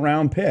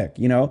second-round pick,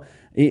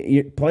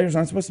 Players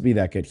aren't supposed to be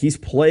that good. He's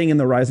playing in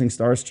the Rising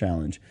Stars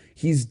Challenge.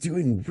 He's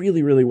doing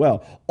really, really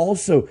well.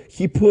 Also,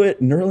 he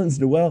put Nerlens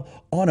Noel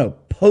on a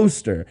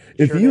poster.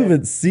 If you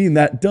haven't seen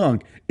that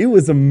dunk, it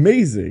was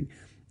amazing.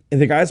 And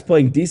the guy's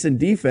playing decent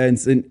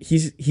defense, and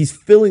he's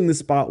filling the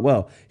spot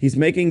well. He's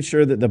making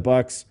sure that the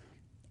Bucks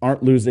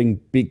aren't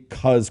losing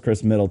because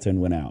Chris Middleton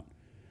went out.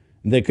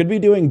 They could be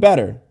doing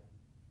better,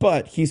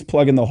 but he's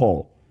plugging the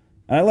hole.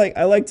 And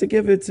I like to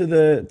give it to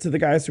the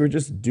guys who are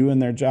just doing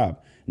their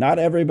job. Not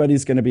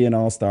everybody's going to be an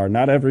all-star.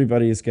 Not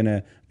everybody is going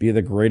to be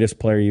the greatest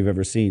player you've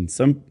ever seen.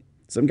 Some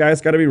guys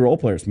got to be role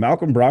players.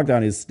 Malcolm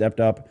Brogdon has stepped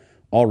up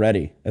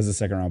already as a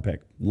second-round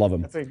pick. Love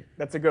him.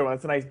 That's a good one.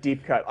 That's a nice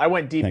deep cut. I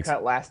went deep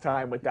cut last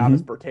time with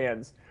Davis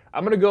Bertans.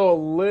 I'm going to go a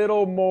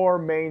little more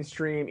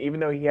mainstream, even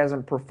though he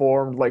hasn't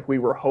performed like we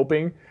were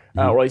hoping,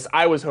 or at least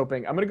I was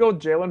hoping. I'm going to go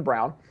with Jaylen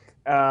Brown.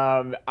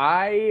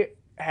 I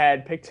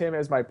had picked him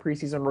as my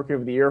preseason rookie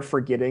of the year,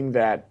 forgetting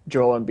that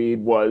Joel Embiid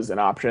was an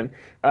option.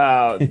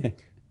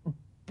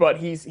 But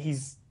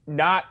he's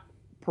not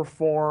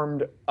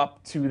performed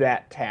up to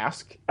that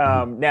task.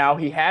 Now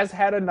he has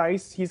had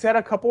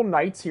a couple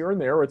nights here and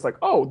there where it's like,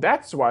 oh,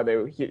 that's why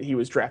he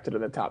was drafted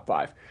in the top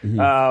 5.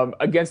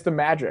 Against the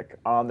Magic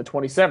on the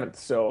 27th,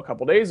 so a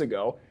couple days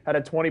ago, had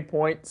a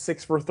 20-point,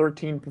 6 for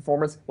 13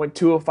 performance, went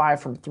 2 of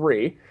 5 from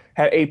 3,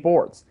 had 8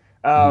 boards.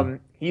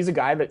 He's a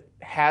guy that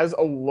has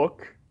a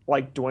look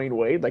like Dwayne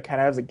Wade, like kind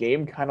of has a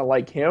game kind of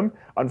like him.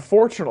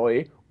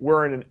 Unfortunately,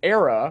 we're in an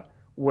era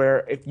where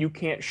if you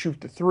can't shoot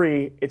the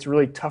 3, it's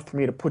really tough for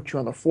me to put you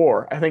on the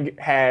floor. I think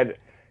had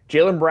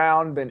Jaylen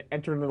Brown been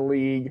entering the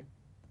league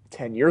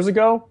 10 years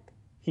ago,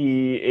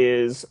 he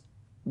is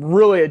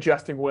really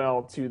adjusting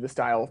well to the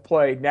style of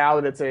play. Now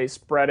that it's a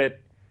spread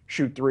it,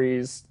 shoot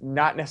 3s,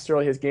 not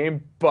necessarily his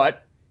game,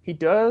 but he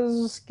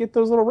does get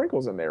those little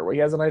wrinkles in there where he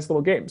has a nice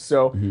little game.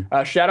 So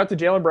shout out to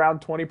Jaylen Brown,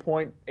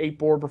 20-point,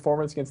 8-board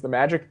performance against the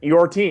Magic.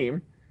 Your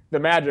team, the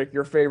Magic,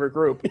 your favorite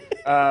group,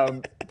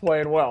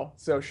 playing well.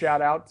 So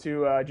shout out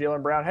to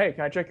Jaylen Brown. Hey,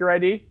 can I check your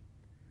ID?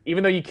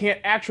 Even though you can't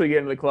actually get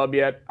into the club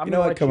yet, I'm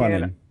going to let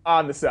you in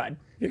on the side.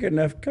 You're good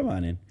enough. Come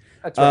on in.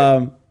 That's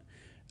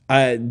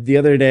right. The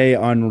other day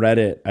on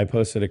Reddit, I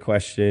posted a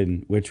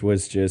question, which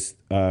was just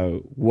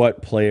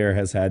what player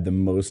has had the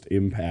most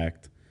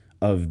impact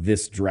of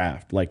this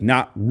draft? Like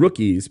not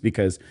rookies,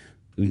 because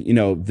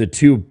the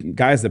two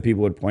guys that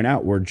people would point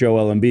out were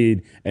Joel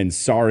Embiid and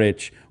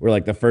Saric were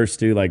like the first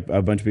two, like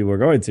a bunch of people were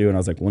going to. And I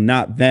was like, well,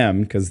 not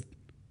them, because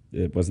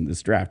it wasn't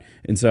this draft.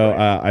 And so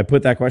I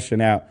put that question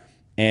out,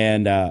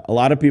 and a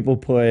lot of people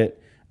put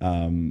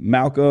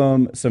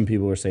Malcolm. Some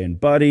people were saying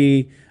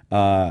Buddy.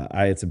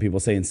 I had some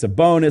people saying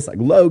Sabonis, like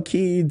low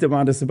key.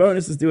 Domantas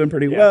Sabonis is doing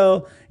pretty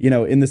well,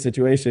 in the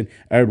situation.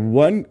 I had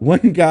one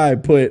guy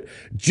put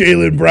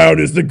Jaylen Brown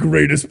is the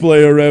greatest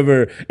player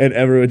ever, and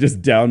everyone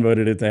just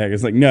downvoted it to heck.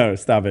 It's like, no,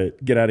 stop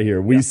it, get out of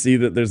here. We see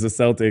that there's a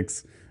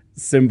Celtics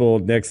symbol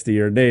next to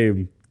your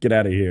name. Get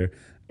out of here.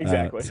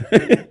 Exactly.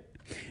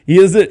 He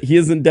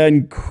hasn't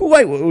done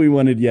quite what we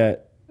wanted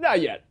yet.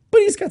 Not yet.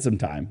 But he's got some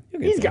time.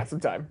 He's got some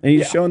time. And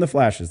he's showing the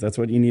flashes. That's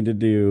what you need to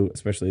do,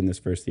 especially in this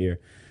first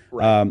year.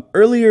 Right.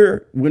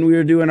 Earlier, when we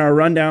were doing our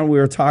rundown, we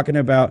were talking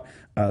about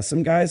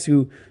some guys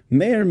who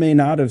may or may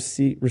not have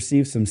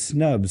received some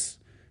snubs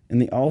in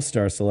the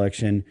All-Star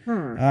selection.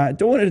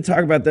 Don't want to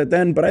talk about that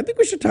then, but I think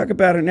we should talk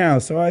about it now.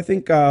 So I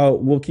think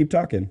we'll keep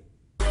talking.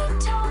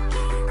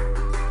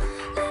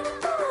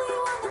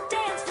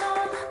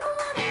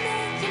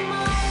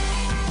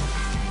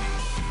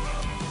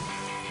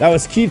 That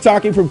was Keep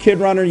Talking from Kid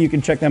Runner. You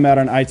can check them out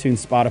on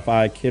iTunes,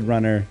 Spotify, Kid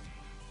Runner.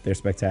 They're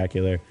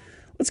spectacular.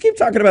 Let's keep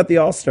talking about the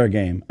All-Star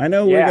game. I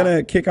know we're going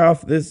to kick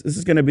off this. This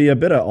is going to be a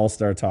bit of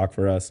All-Star talk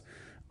for us.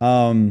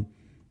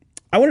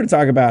 I wanted to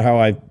talk about how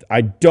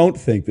I don't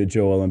think that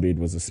Joel Embiid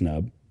was a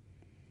snub.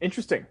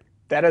 Interesting.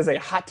 That is a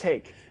hot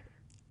take.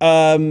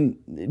 Joel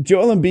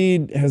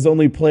Embiid has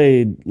only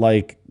played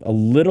like a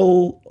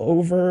little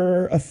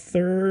over a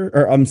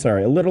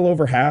little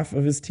over half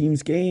of his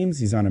team's games.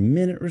 He's on a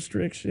minute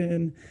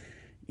restriction.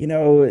 You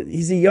know,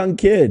 he's a young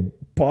kid.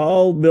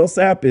 Paul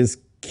Millsap is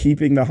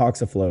keeping the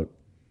Hawks afloat.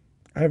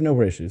 I have no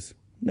issues.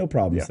 No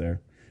problems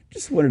there.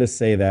 Just wanted to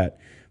say that.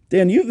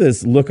 Dan, you have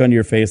this look on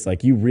your face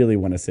like you really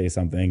want to say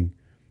something.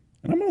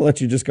 And I'm going to let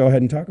you just go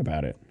ahead and talk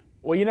about it.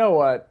 Well, you know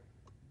what?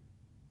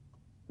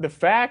 The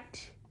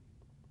fact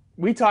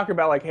we talk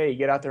about, like, hey,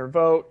 get out there and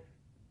vote,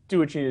 do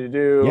what you need to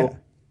do, Yeah.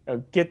 you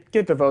know,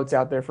 get the votes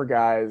out there for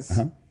guys.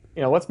 Uh-huh.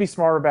 You know, let's be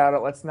smart about it.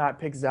 Let's not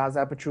pick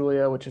Zaza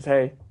Pachulia, which is,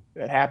 hey,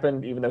 that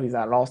happened, even though he's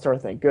not an all-star.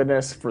 Thank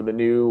goodness for the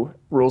new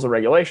rules and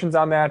regulations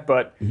on that.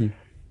 But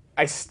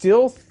I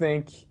still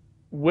think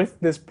with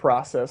this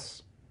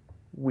process,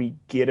 we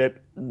get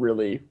it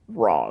really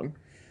wrong.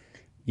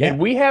 Yeah. And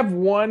we have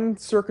one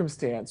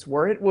circumstance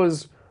where it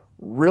was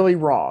really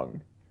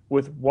wrong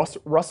with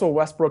Russell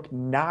Westbrook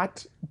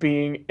not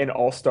being an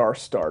all-star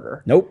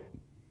starter. Nope.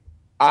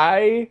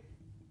 I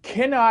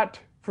cannot,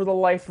 for the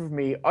life of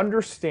me,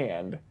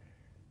 understand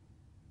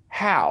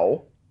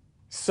how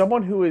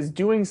someone who is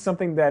doing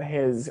something that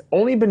has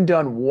only been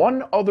done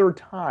one other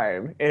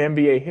time in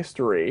NBA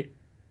history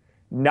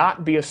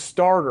not be a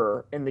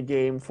starter in the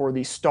game for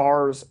the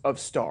stars of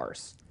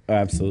stars.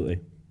 Absolutely.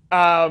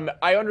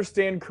 I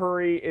understand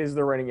Curry is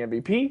the reigning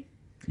MVP.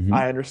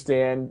 I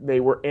understand they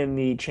were in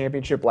the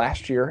championship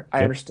last year.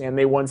 I understand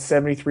they won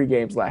 73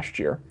 games last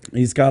year.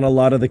 He's got a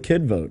lot of the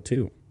kid vote,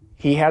 too.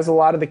 He has a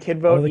lot of the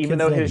kid vote, the even kids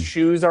though love his him.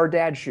 shoes are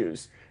dad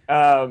shoes.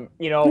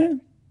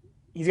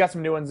 He's got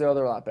some new ones, though.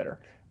 They're a lot better.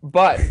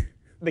 But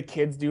the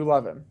kids do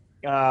love him.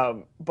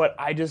 But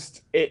I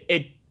just,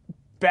 it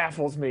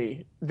baffles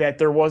me that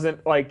there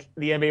wasn't, like,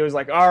 the NBA was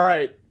like, all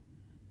right,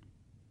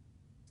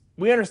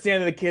 we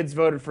understand that the kids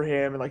voted for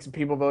him and like some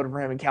people voted for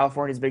him in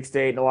California's big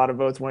state and a lot of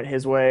votes went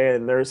his way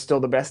and they're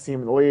still the best team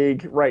in the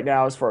league right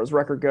now as far as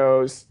record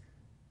goes.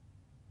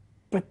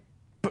 But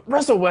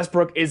Russell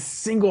Westbrook is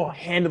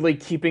single-handedly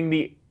keeping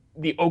the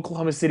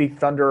Oklahoma City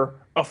Thunder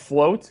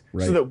afloat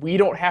so that we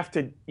don't have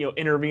to,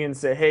 intervene and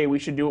say, hey, we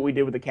should do what we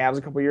did with the Cavs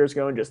a couple years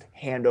ago and just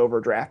hand over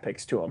draft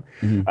picks to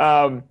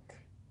them.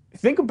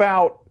 Think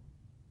about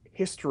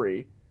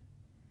history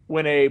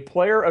when a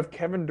player of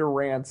Kevin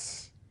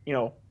Durant's,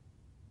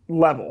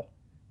 level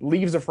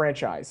leaves a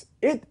franchise.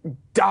 It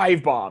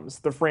dive bombs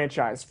the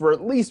franchise for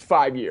at least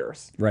 5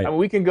 years. Right. I mean,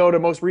 we can go to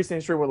most recent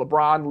history where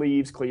LeBron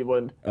leaves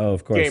Cleveland. Oh,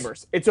 of course.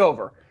 Gamers. It's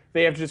over.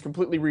 They have to just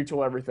completely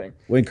retool everything.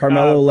 When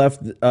Carmelo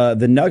left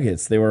the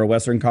Nuggets, they were a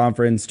Western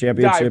Conference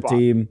championship Dive bomb.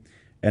 team,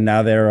 and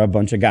now they're a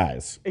bunch of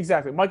guys.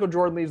 Exactly. Michael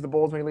Jordan leaves the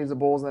Bulls when he leaves the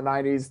Bulls in the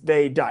 90s.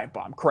 They dive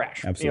bomb,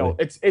 crash.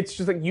 Absolutely. It's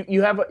just like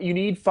you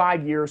need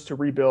 5 years to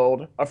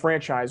rebuild a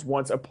franchise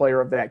once a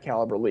player of that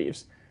caliber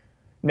leaves.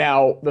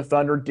 Now, the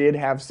Thunder did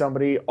have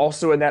somebody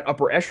also in that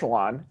upper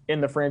echelon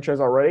in the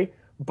franchise already,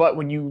 but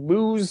when you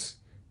lose,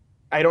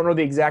 I don't know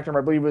the exact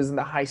number, I believe it was in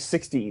the high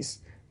 60s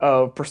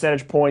of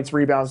percentage points,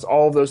 rebounds,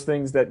 all of those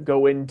things that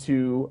go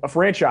into a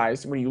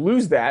franchise. When you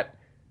lose that,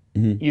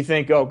 you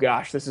think, oh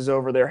gosh, this is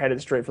over. They're headed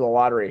straight for the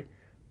lottery.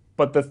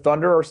 But the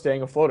Thunder are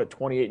staying afloat at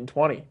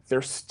 28-20.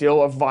 They're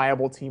still a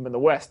viable team in the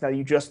West. Now,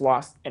 you just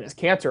lost Enes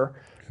Kanter.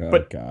 Oh,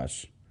 but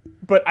gosh.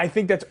 But I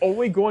think that's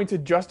only going to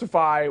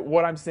justify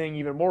what I'm saying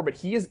even more.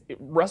 But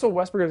Russell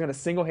Westbrook is going to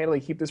single-handedly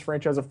keep this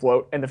franchise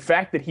afloat. And the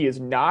fact that he is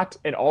not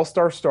an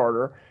all-star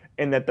starter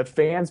and that the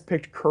fans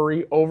picked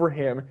Curry over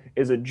him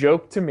is a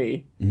joke to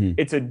me.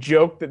 It's a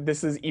joke that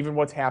this is even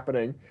what's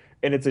happening.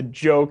 And it's a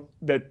joke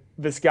that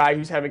this guy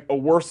who's having a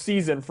worse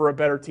season for a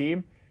better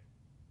team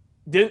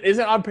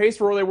isn't on pace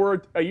for where they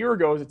were a year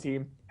ago as a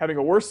team. Having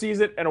a worse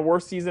season and a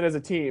worse season as a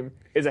team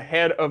is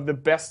ahead of the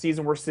best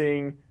season we're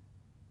seeing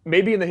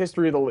maybe in the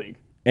history of the league.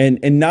 And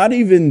not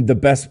even the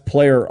best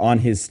player on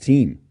his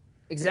team.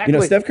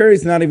 Exactly. Steph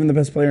Curry's not even the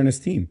best player on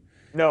his team.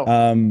 No.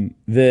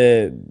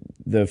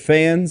 The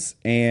fans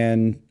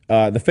and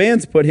the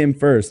fans put him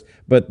first,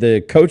 but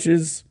the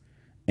coaches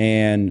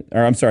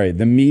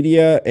the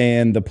media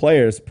and the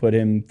players put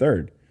him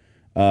third.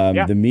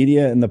 The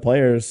media and the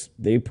players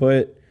they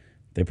put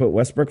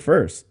Westbrook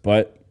first,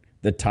 but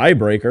the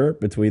tiebreaker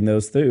between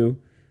those two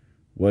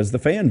was the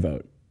fan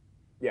vote.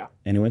 Yeah.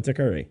 And it went to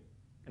Curry.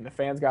 And the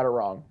fans got it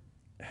wrong.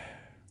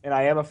 And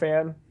I am a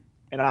fan,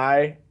 and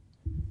I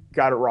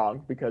got it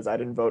wrong because I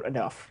didn't vote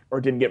enough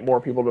or didn't get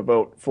more people to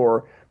vote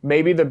for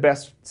maybe the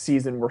best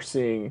season we're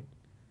seeing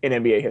in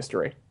NBA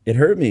history. It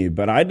hurt me,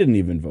 but I didn't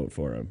even vote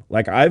for him.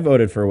 Like, I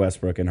voted for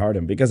Westbrook and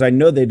Harden because I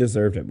know they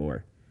deserved it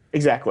more.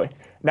 Exactly.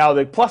 Now,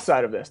 the plus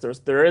side of this,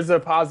 there is a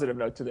positive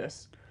note to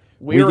this.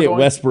 We get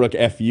Westbrook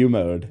FU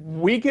mode.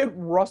 We get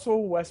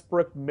Russell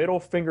Westbrook middle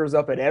fingers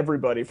up at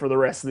everybody for the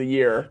rest of the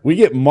year. We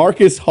get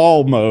Marcus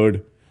Hall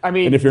mode. I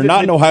mean, and if you're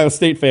not an Ohio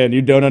State fan,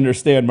 you don't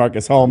understand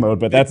Marcus Hall mode,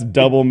 but that's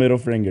double middle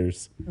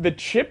fingers. The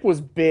chip was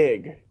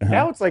big.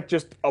 Now it's like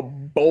just a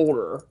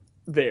boulder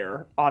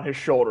there on his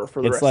shoulder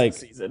for the It's rest like of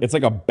the season. it's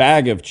like a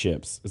bag of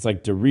chips. It's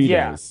like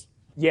Doritos.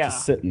 Yeah.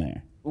 Just sitting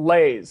there.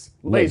 Lay's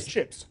Lay's.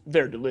 chips,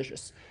 they're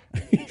delicious.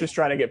 Just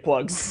trying to get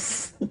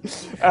plugs.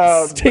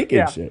 Steak and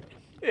yeah. shit.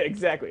 Yeah,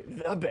 exactly.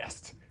 The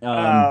best.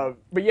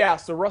 But yeah,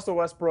 so Russell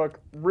Westbrook,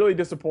 really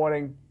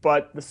disappointing,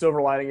 but the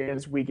silver lining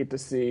is we get to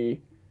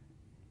see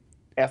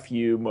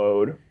FU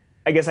mode.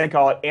 I guess I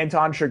call it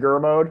Anton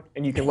Chigurh mode,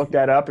 and you can look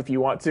that up if you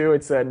want to.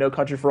 It's a No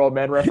Country for Old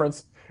Men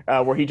reference,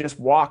 where he just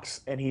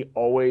walks and he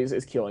always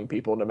is killing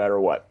people no matter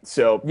what.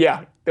 So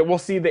yeah, we'll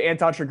see the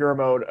Anton Chigurh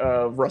mode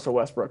of Russell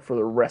Westbrook for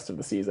the rest of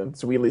the season.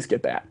 So we at least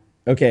get that.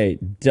 Okay,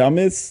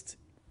 dumbest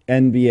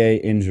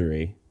NBA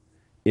injury.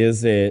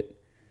 Is it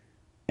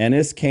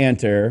Enes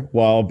Kanter,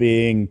 while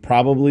being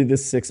probably the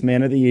sixth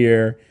man of the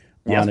year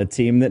on a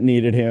team that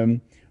needed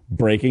him,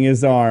 breaking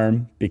his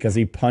arm because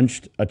he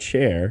punched a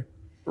chair?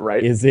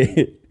 Right. Is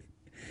it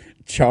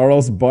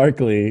Charles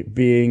Barkley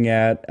being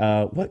at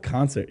what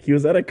concert? He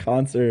was at a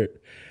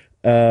concert.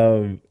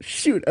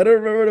 Shoot, I don't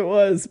remember what it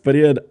was, but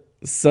he had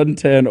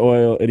suntan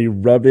oil and he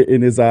rubbed it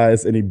in his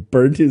eyes and he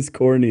burnt his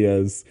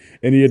corneas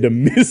and he had to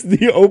miss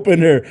the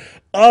opener.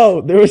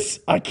 Oh,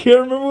 I can't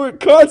remember what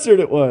concert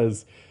it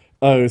was.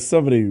 Oh, it was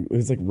somebody, it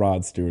was like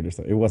Rod Stewart or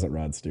something. It wasn't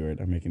Rod Stewart.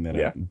 I'm making that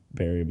up.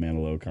 Barry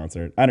Manilow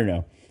concert. I don't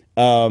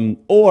know.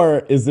 Or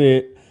is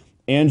it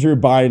Andrew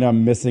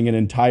Bynum missing an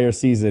entire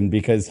season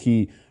because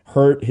he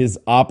hurt his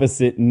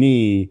opposite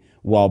knee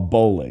while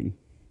bowling?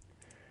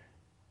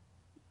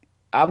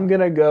 I'm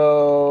going to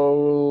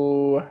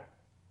go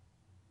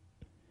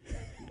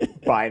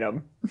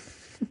Bynum.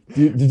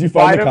 Did you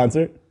find the Bynum?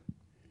 concert?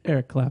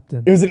 Eric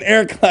Clapton. It was an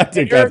Eric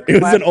Clapton concert.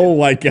 It was an old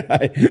white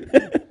guy.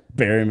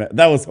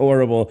 That was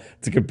horrible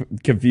to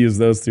confuse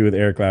those two with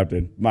Eric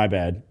Clapton. My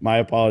bad. My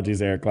apologies,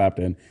 Eric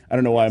Clapton. I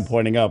don't know why I'm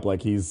pointing up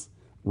like he's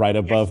right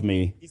above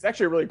me. He's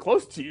actually really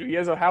close to you. He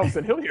has a house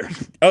in Hilliard.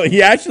 Oh,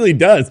 he actually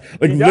does.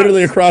 Like He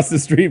literally does. across the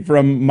street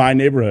from my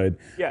neighborhood.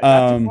 Yeah,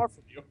 not too far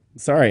from you.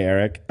 Sorry,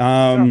 Eric.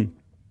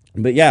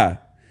 But yeah,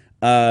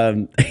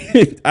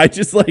 I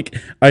just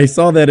I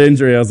saw that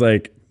injury. I was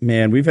like,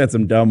 man, we've had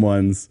some dumb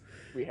ones.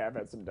 We have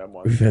had some dumb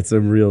We've ones. had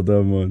some real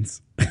dumb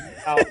ones.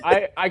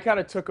 I kind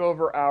of took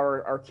over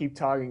our Keep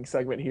Talking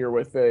segment here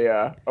with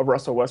a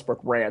Russell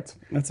Westbrook rant.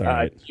 That's all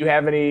right. Do you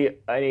have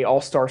any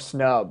All-Star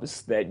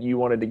snubs that you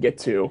wanted to get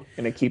to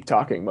in a Keep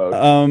Talking mode?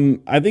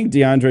 I think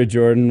DeAndre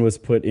Jordan was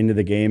put into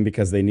the game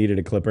because they needed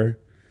a Clipper.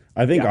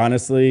 I think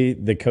honestly,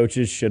 the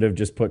coaches should have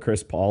just put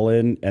Chris Paul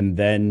in and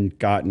then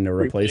gotten a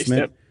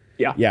replacement.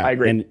 Yeah, I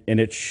agree. And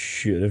it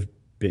should have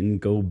been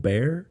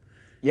Gobert,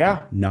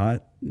 Yeah,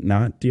 not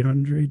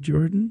DeAndre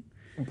Jordan.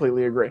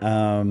 completely agree.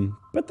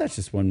 But that's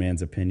just one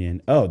man's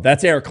opinion. Oh,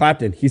 that's Eric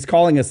Clapton. He's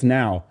calling us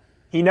now.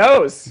 He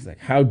knows. He's like,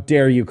 how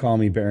dare you call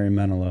me Barry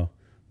Manilow?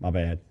 My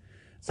bad.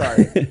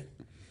 Sorry.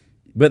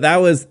 But that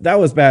was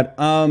bad.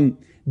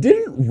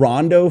 Didn't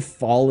Rondo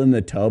fall in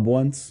the tub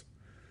once?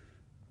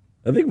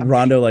 I think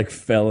Rondo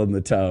fell in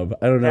the tub.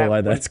 I don't know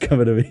why that's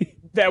coming to me.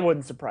 That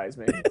wouldn't surprise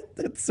me.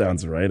 That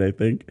sounds right, I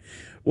think.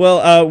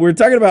 Well, we're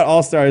talking about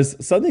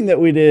All-Stars. Something that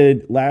we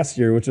did last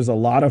year, which was a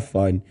lot of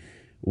fun,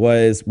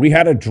 was we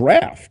had a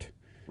draft.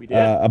 We did.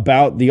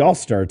 About the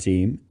All-Star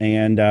team.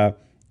 And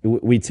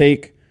we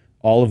take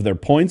all of their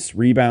points,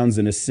 rebounds,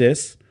 and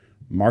assists,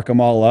 mark them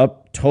all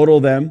up, total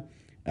them,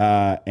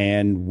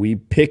 and we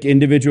pick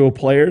individual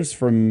players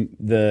from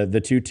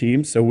the two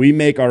teams. So we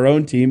make our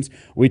own teams.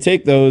 We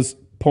take those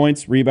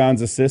points,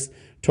 rebounds, assists,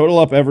 total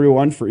up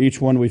everyone for each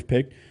one we've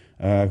picked.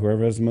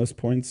 Whoever has the most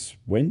points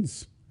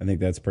wins. I think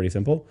that's pretty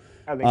simple.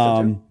 I think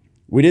so too.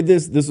 We did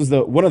this. This was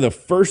one of the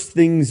first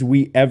things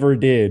we ever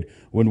did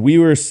when we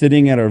were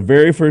sitting at our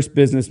very first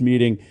business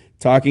meeting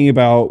talking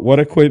about what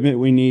equipment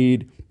we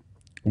need,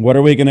 what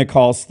are we going to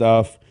call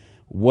stuff,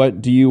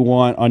 what do you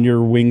want on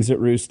your wings at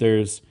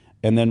Roosters,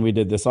 and then we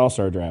did this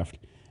All-Star draft.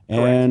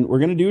 And we're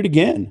going to do it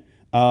again.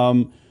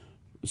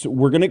 So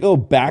we're going to go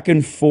back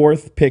and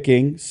forth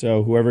picking.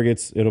 So whoever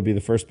gets, it'll be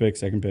the first pick,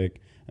 second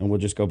pick, and we'll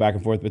just go back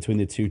and forth between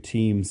the two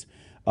teams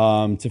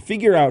to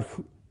figure out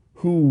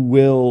who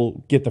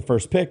will get the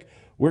first pick.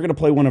 We're going to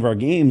play one of our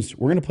games.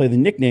 We're going to play the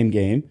nickname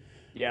game.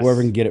 Yes.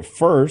 Whoever can get it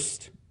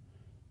first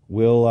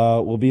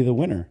will be the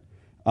winner.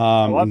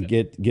 And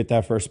get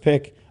that first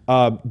pick.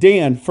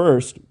 Dan,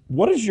 first,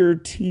 what is your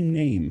team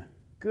name?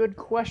 Good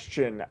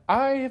question.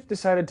 I have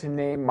decided to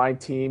name my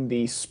team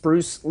the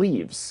Spruce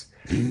Leaves.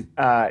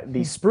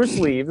 The Spruce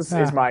Leaves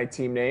is my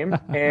team name,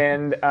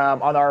 and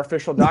on our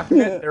official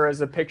document there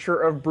is a picture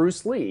of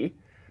Bruce Lee.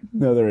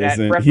 No, there That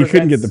isn't. He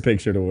couldn't get the represents-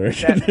 picture to work.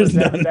 That, There's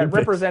that- none of that the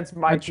represents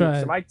my team.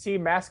 tried. So my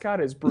team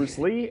mascot is Bruce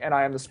Lee, and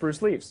I am the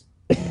Spruce Leaves.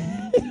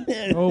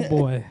 Oh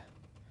boy.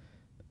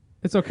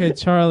 It's okay.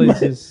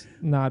 Charlie's is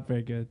not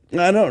very good.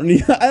 I don't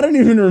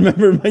even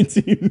remember my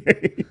team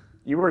name.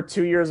 You were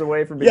 2 years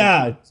away from being 2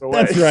 Yeah, years away.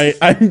 that's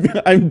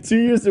right. I'm 2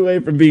 years away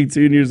from being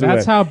 2 years away.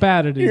 That's how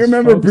bad it is. You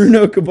remember folks.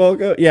 Bruno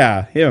Caboclo?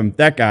 Yeah, him,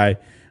 that guy.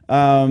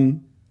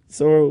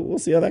 So we'll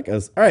see how that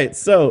goes. All right,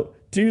 so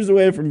 2 years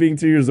away from being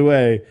 2 years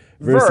away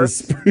versus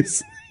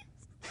Spruce.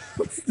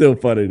 It's still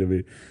funny to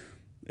me.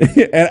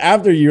 And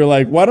after you're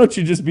like, why don't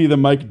you just be the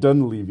Mike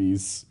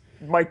Dunleavys?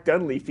 Mike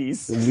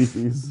Dunleafys.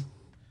 Leafies.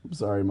 I'm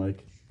sorry,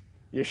 Mike.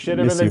 You should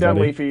have been Miss the you,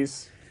 buddy.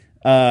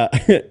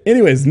 Dunleafys.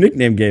 Anyways,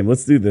 nickname game.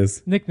 Let's do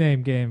this.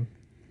 Nickname game.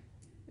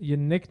 Your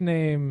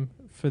nickname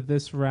for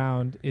this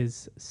round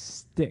is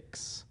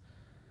Sticks.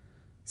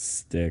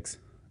 Sticks.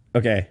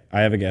 Okay,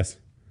 I have a guess.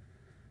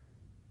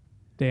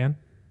 Dan,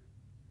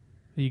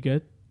 are you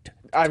good?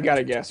 I've got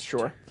a guess,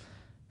 sure.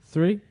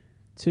 3,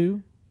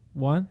 2,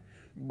 1.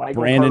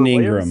 Michael Brandon Carter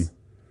Ingram. Williams?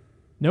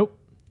 Nope.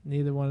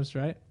 Neither one is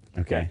right.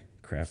 Okay,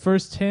 crap.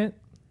 First hint,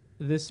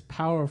 this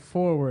power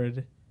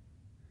forward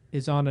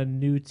is on a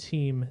new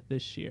team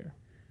this year.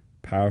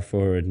 Power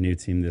forward, new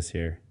team this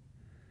year.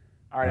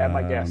 All right, I have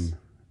my guess.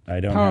 I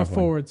don't Power have one.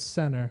 forward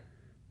center.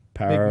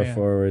 Power big man.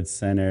 forward,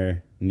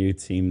 center, new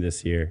team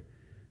this year.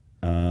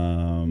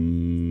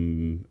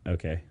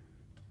 Okay.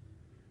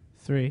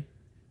 3,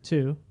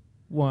 2,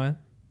 1.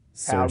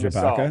 Serge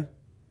Gasol. Ibaka.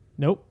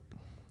 Nope.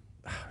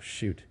 Oh,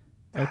 shoot.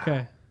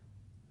 Okay.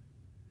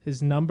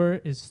 His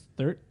number is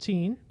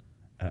 13,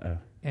 Uh-oh.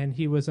 and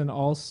he was an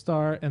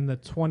all-star in the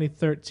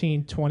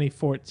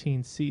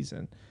 2013-2014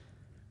 season.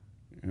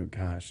 Oh,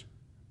 gosh.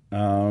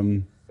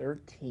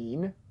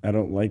 13. I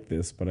don't like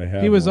this, but I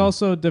have He was one.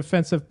 also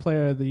Defensive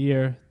Player of the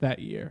Year that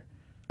year.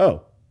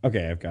 Oh,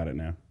 okay, I've got it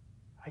now.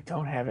 I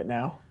don't have it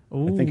now.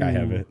 I think I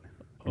have it.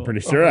 I'm Oh. pretty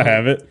sure I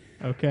have it.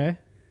 Okay.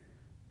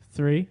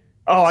 3,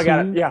 Oh, I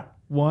got it. 2, Yeah.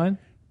 1.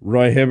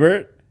 Roy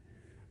Hibbert.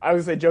 I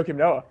was going to say Joakim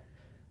Noah.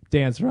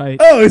 Dan's right.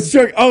 Oh, it's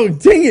Chuck. Oh,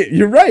 dang it.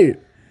 You're right.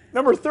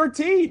 Number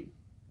 13.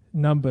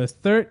 Number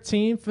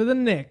 13 for the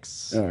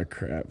Knicks. Oh,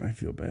 crap. I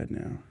feel bad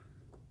now.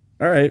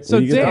 All right. So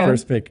well, you get the Dan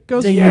first pick.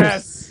 goes Dang it.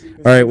 Yes. All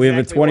right. We have a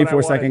Exactly what I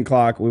 24-second wanted.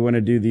 clock. We want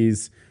to do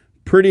these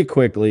pretty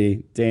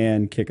quickly.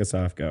 Dan, kick us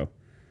off. Go.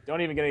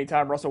 Don't even get any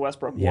time. Russell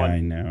Westbrook Yeah, won. I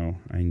know.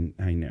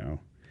 I know.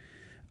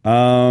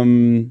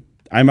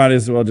 I might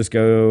as well just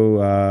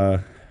go.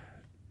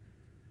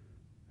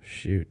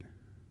 Shoot.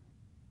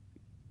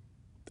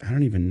 I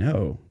don't even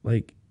know.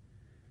 Like,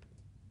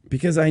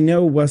 because I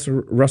know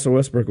Russell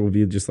Westbrook will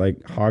be just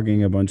like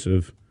hogging a bunch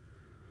of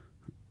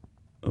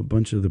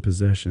the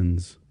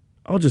possessions.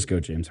 I'll just go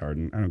James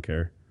Harden. I don't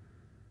care.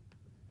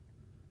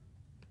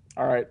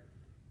 All right.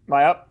 Am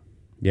I up?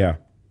 Yeah.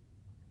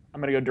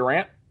 I'm going to go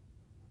Durant.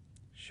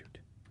 Shoot.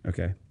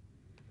 Okay.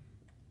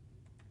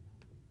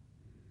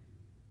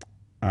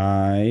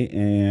 I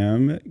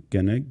am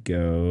gonna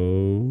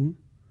go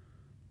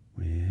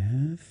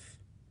with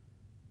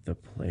the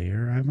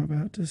player I'm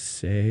about to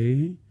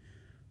say,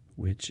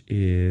 which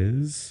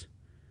is.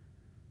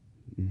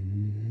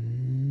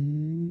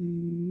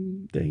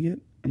 Dang it.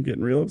 I'm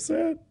getting real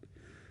upset.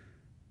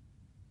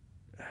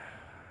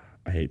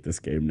 I hate this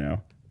game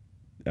now.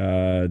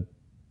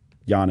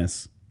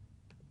 Giannis.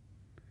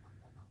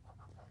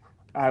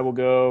 I will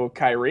go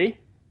Kyrie.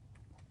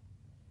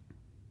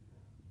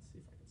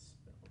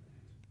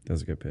 That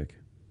was a good pick.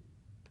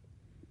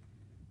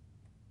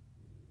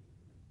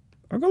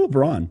 I'll go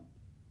LeBron.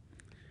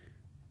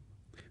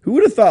 Who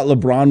would have thought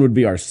LeBron would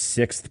be our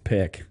 6th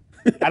pick?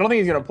 I don't think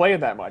he's going to play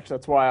it that much.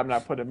 That's why I'm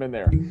not putting him in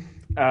there.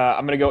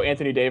 I'm going to go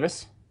Anthony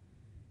Davis.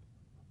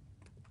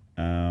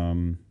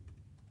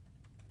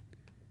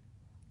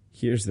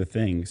 Here's the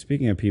thing.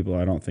 Speaking of people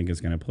I don't think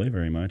is going to play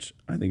very much,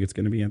 I think it's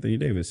going to be Anthony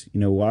Davis. You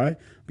know why?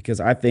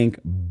 Because I think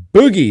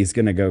Boogie's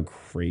going to go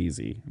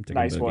crazy. I'm taking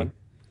Nice Boogie. one.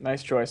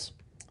 Nice choice.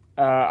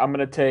 I'm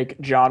going to take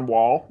John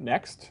Wall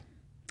next.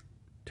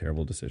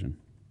 Terrible decision.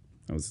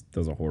 That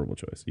was a horrible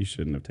choice. You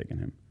shouldn't have taken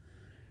him.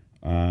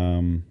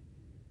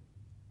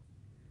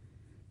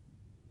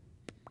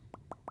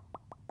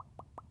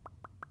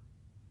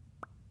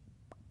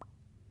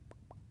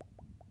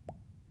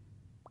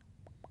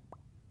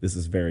 This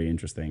is very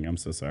interesting. I'm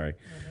so sorry.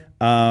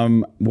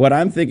 What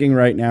I'm thinking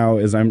right now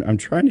is I'm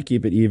trying to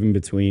keep it even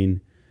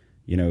between,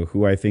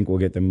 who I think will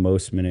get the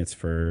most minutes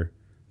for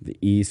the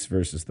East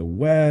versus the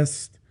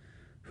West,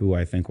 who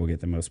I think will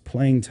get the most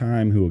playing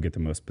time, who will get the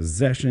most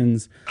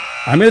possessions.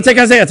 I'm going to take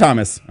Isaiah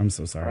Thomas. I'm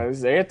so sorry.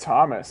 Isaiah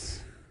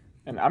Thomas.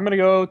 And I'm going to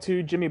go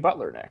to Jimmy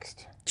Butler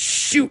next.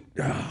 Shoot.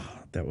 Oh,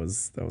 that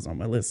was on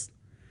my list.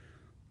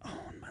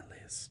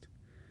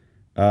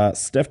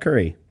 Steph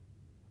Curry.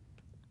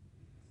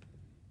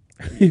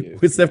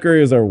 With Steph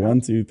Curry as our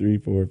 1, 2, 3,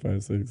 4,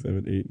 5, 6,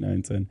 7, 8,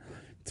 9, 10,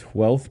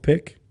 12th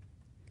pick.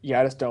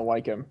 Yeah, I just don't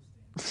like him.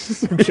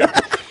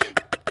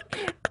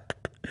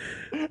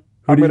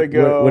 What gonna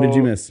go- did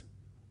you miss?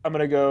 I'm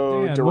going to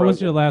go Dan, DeRozan. what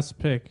was your last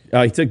pick?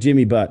 He took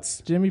Jimmy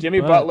Butts. Jimmy Jimmy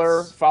Butts.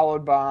 Butler,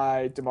 followed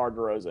by DeMar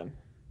DeRozan.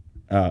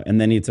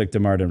 And then he took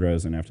DeMar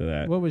DeRozan after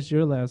that. What was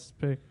your last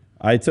pick?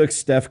 I took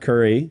Steph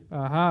Curry,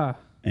 Aha.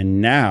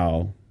 and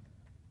now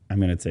I'm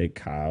going to take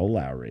Kyle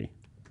Lowry.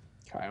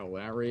 Kyle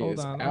Lowry Hold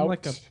is on. out. I'm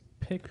like a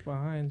pick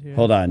behind here.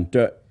 Hold on.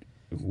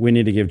 We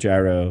need to give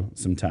Gyro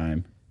some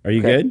time. Are you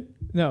Okay. good?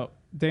 No.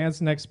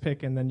 Dan's next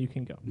pick, and then you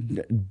can go.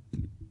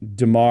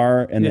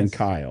 DeMar and then Yes.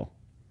 Kyle.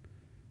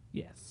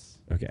 Yes.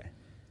 Okay.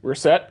 We're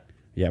set.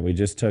 Yeah, we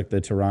just took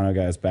the Toronto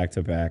guys back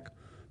to back.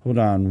 Hold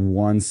on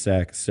one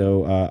sec.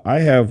 So I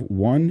have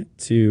 1,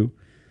 2,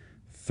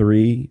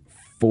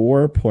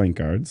 4 point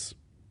guards,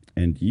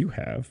 and you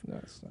have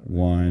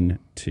 1,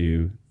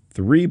 2,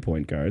 3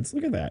 point guards.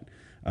 Look at that.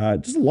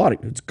 Just a lot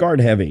of it's guard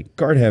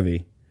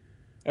heavy.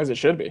 As it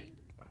should be.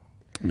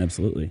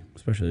 Absolutely,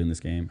 especially in this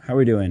game. How are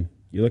we doing?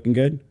 You looking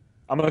good?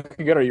 I'm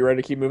looking good. Are you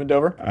ready to keep moving,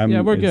 Dover?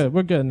 Yeah, we're good.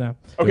 We're good now.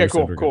 Okay, Dover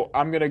said we're cool.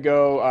 I'm going to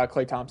go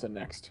Klay Thompson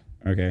next.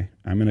 Okay,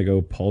 I'm going to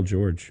go Paul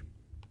George.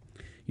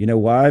 You know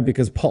why?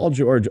 Because Paul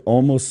George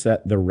almost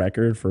set the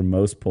record for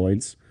most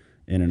points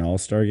in an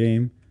All-Star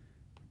game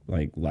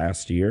like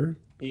last year.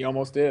 He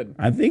almost did.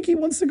 I think he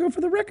wants to go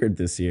for the record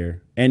this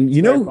year. And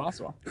you Very know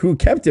possible. who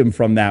kept him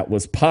from that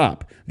was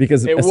Pop.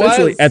 Because It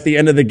essentially was. at the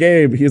end of the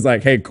game, he's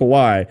like, hey,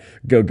 Kawhi,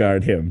 go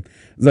guard him.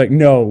 It's like,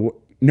 no,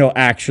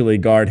 actually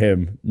guard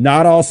him.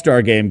 Not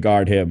All-Star game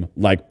guard him.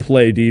 Like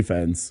play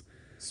defense.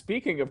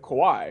 Speaking of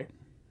Kawhi,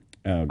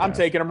 Oh, I'm gosh.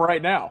 taking him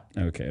right now.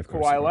 Okay, of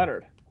course. Kawhi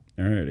Leonard.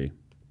 Alrighty.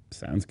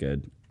 Sounds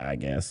good, I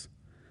guess.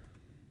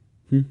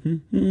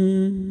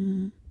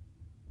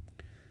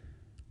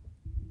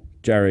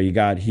 Jerry,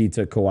 he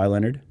took Kawhi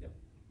Leonard? Yep.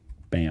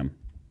 Bam.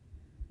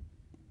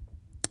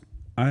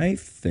 I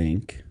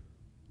think.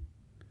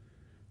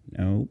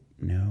 No.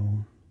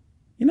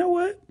 You know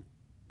what?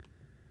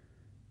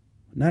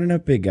 Not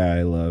enough big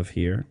guy love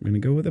here. I'm going to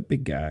go with a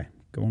big guy.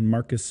 Going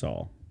Marcus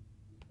Saul.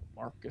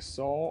 Marcus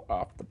Gasol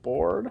off the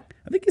board.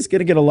 I think he's going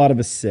to get a lot of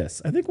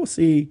assists. I think we'll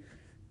see.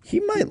 He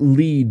might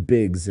lead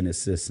bigs in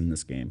assists in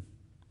this game.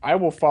 I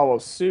will follow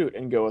suit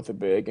and go with the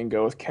big and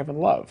go with Kevin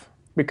Love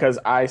because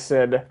I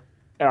said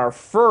in our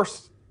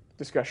first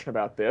discussion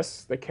about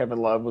this that Kevin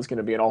Love was going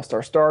to be an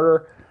all-star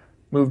starter,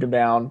 moved him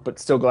down, but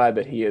still glad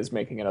that he is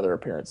making another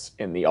appearance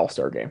in the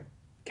all-star game.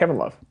 Kevin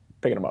Love,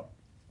 picking him up.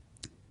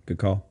 Good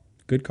call.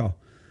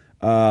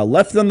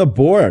 Left on the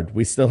board,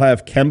 we still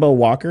have Kemba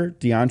Walker,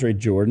 DeAndre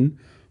Jordan,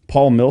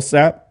 Paul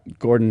Millsap,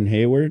 Gordon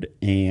Hayward,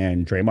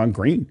 and Draymond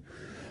Green.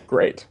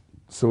 Great.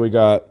 So we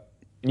got...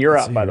 You're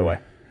up, by the way.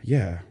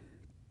 Yeah.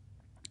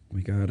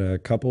 We got a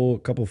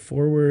couple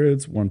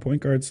forwards, 1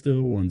 point guard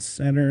still, 1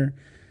 center.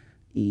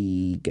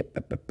 You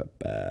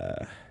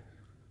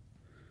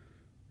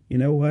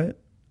know what?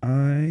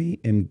 I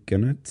am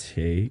gonna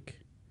take...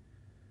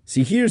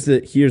 See, here's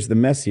the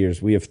mess here.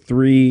 We have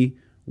 3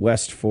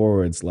 West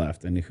forwards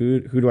left. And who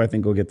do I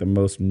think will get the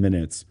most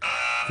minutes?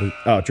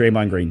 Oh,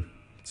 Draymond Green.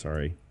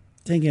 Sorry.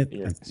 Dang it.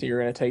 So you're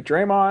going to take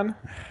Draymond.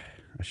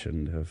 I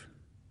shouldn't have.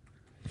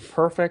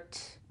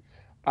 Perfect.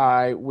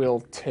 I will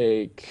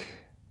take...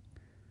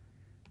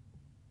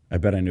 I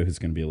bet I know who's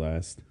going to be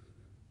last.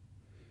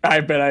 I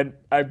bet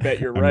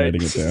you're I'm right.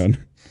 writing it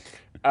down.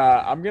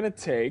 I'm going to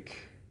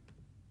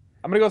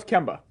go with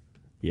Kemba.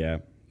 Yeah,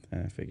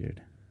 I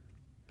figured.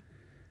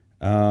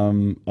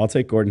 I'll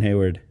take Gordon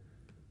Hayward.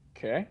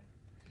 Okay.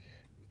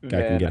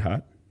 Guy can get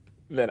hot.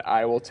 Then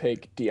I will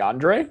take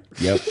DeAndre.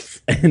 Yep.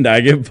 And I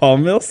get Paul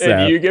Millsap.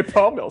 And you get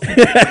Paul Millsap.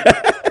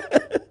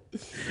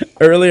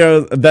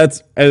 Earlier,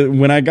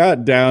 when I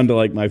got down to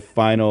like my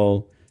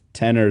final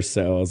 10 or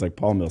so, I was like,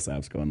 Paul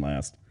Millsap's going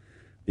last.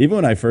 Even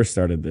when I first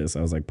started this,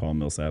 I was like, Paul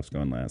Millsap's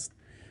going last.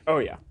 Oh,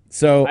 yeah.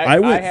 So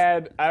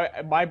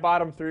my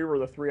bottom 3 were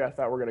the 3 I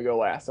thought were going to go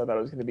last. I thought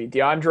it was going to be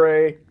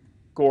DeAndre,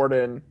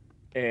 Gordon,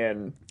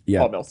 and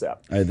Paul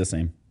Millsap. I had the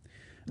same.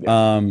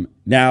 Yeah.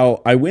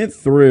 Now, I went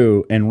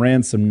through and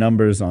ran some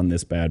numbers on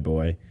this bad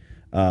boy.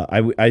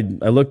 I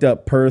looked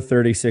up per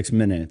 36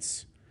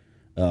 minutes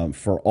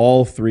for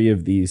all 3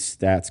 of these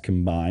stats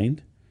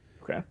combined.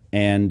 Okay.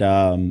 And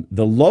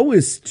the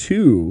lowest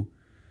 2,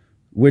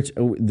 which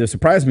they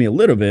surprised me a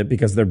little bit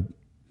because they're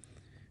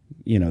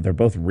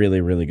both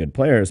really, really good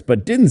players,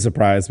 but didn't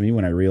surprise me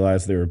when I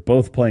realized they were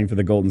both playing for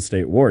the Golden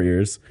State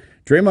Warriors.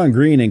 Draymond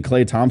Green and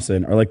Klay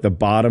Thompson are like the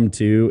bottom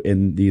 2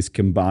 in these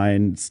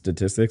combined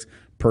statistics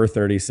per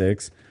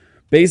 36.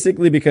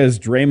 Basically because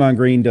Draymond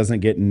Green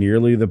doesn't get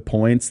nearly the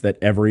points that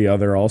every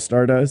other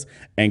All-Star does,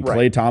 and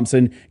Klay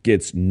Thompson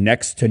gets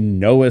next to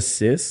no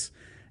assists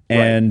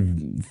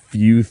and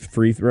few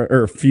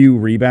few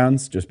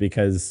rebounds just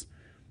because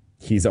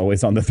he's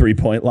always on the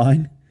 3-point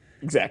line.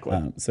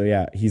 Exactly. So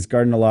yeah, he's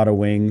guarding a lot of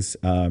wings.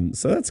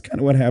 So that's kind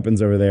of what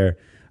happens over there.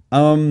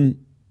 I'm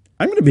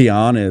going to be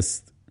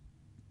honest.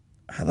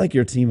 I like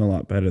your team a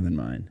lot better than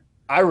mine.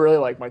 I really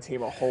like my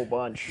team a whole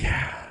bunch.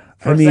 Yeah.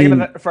 For a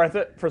second, I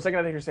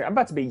think you're saying I'm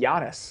about to be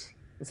Giannis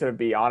instead of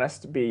be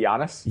honest. Be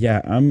Giannis. Yeah,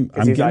 I'm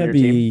he's on gonna your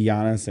be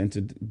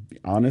Giannis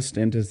honest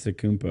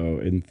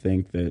Antetokounmpo and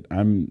think that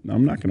I'm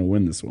not gonna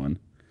win this one.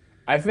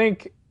 I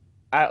think.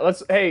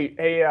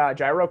 Hey,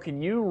 Gyro,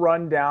 can you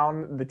run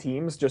down the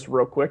teams just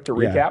real quick to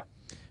recap?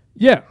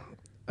 Yeah.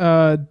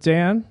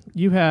 Dan,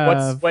 you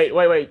have... Wait.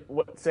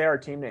 Say our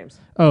team names.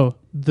 Oh,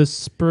 the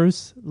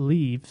Spurs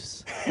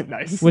Leafs.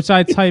 Nice. Which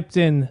I typed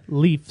in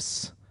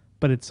Leafs,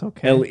 but it's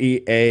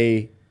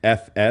okay.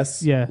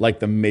 LEAFS. Yeah. Like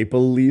the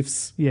Maple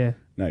Leafs. Yeah.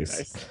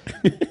 Nice.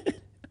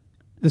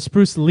 The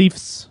Spruce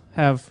Leafs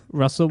have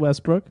Russell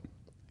Westbrook,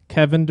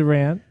 Kevin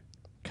Durant,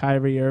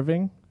 Kyrie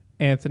Irving,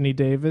 Anthony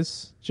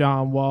Davis,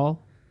 John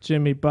Wall,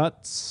 Jimmy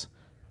Butts,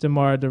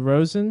 DeMar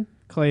DeRozan,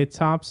 Klay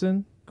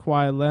Thompson,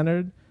 Kawhi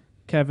Leonard,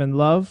 Kevin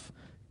Love,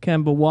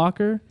 Kemba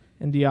Walker,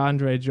 and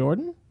DeAndre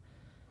Jordan.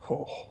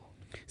 Oh.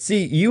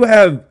 See, you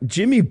have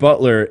Jimmy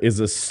Butler is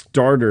a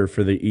starter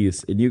for the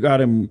East, and you got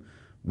him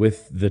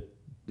with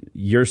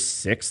your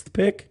 6th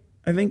pick,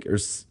 I think, It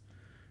was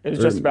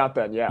just about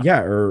that, yeah.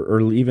 Yeah,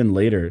 or even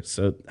later.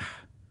 So,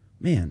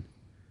 man.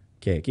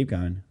 Okay, keep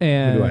going.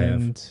 And Who do I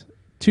have?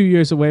 2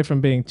 years away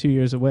from being 2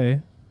 years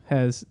away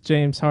has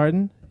James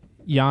Harden,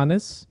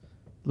 Giannis,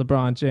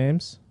 LeBron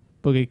James,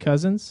 Boogie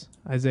Cousins,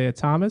 Isaiah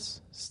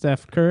Thomas,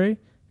 Steph Curry,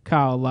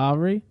 Kyle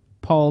Lowry,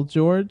 Paul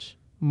George,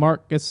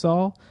 Mark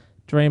Gasol,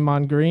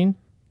 Draymond Green,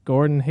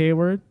 Gordon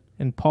Hayward,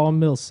 and Paul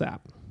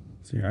Millsap.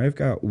 So here I've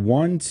got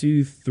 1,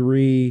 2,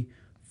 3,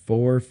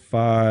 4,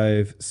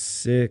 5,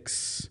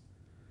 6,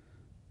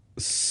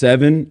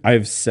 7. I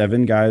have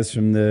 7 guys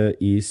from the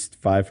East,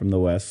 5 from the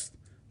West.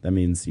 That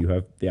means you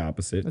have the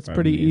opposite. That's 5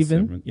 pretty from the East,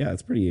 even. 7. Yeah,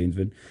 it's pretty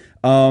even.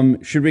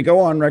 Should we go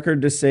on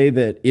record to say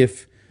that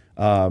if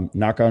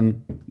knock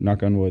on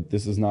wood,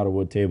 this is not a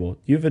wood table.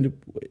 Do you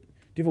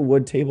have a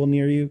wood table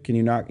near you? Can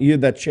you knock? You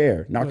have that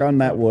chair. Knock on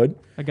that wood.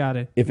 I got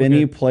it. If We're any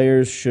good.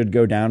 players should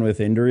go down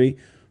with injury,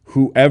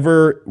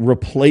 whoever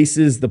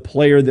replaces the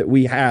player that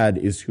we had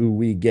is who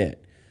we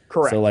get.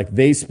 Correct. So like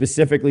they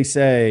specifically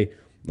say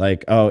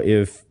like, oh,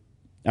 if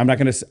I'm not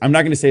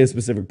gonna say a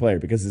specific player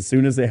because as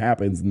soon as it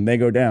happens and they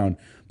go down,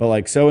 but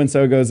like so and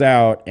so goes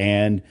out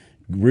and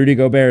Rudy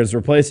Gobert is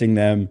replacing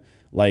them,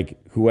 like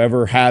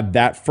whoever had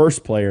that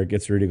first player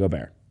gets Rudy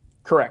Gobert.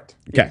 Correct.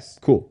 Okay,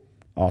 cool.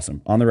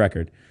 Awesome. On the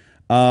record.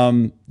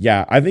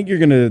 Yeah, I think you're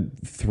going to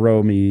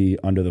throw me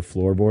under the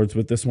floorboards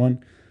with this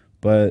one.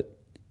 But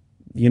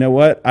you know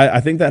what? I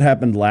think that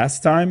happened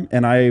last time,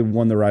 and I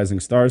won the Rising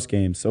Stars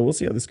game. So we'll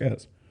see how this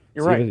goes.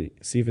 You're right.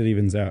 See if it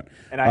evens out.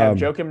 And I have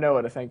Joakim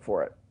Noah to thank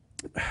for it.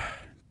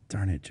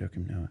 Darn it,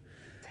 Joakim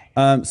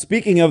Noah.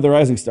 Speaking of the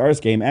Rising Stars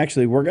game,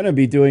 actually, we're going to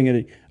be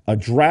doing a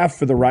draft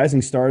for the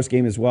Rising Stars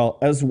game as well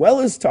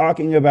as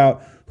talking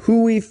about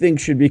who we think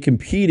should be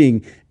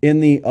competing in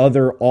the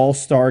other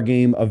All-Star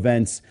game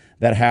events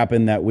that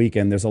happen that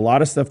weekend. There's a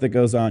lot of stuff that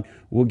goes on.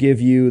 We'll give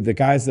you the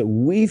guys that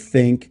we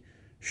think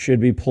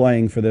should be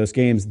playing for those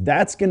games.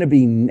 That's going to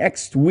be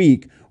next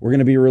week. We're going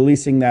to be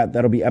releasing that.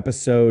 That'll be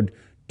episode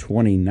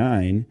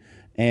 29.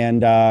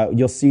 And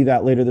you'll see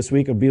that later this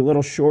week. It'll be a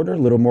little shorter, a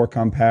little more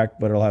compact,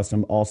 but it'll have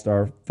some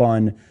all-star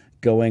fun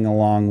going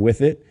along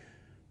with it.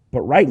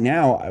 But right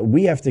now,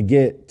 we have to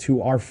get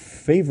to our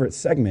favorite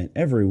segment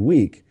every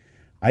week.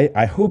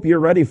 I hope you're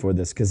ready for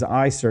this because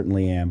I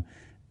certainly am.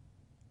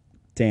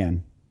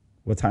 Dan,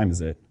 what time is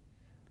it?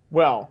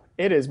 Well,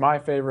 it is my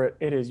favorite.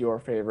 It is your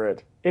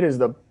favorite. It is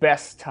the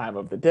best time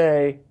of the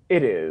day.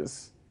 It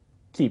is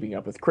Keeping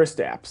Up with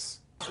Kristaps.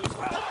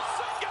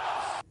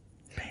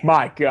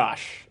 My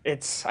gosh.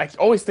 I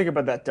always think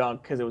about that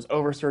dunk because it was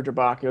over Serge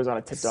Ibaka. It was on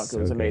a tip dunk. So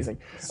it was good. amazing.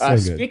 So good.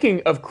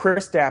 Speaking of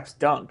Kristaps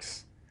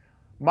dunks,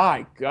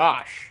 my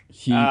gosh.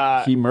 He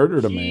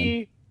murdered a man.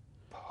 He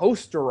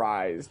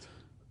posterized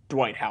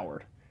Dwight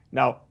Howard.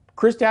 Now,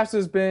 Kristaps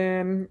has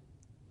been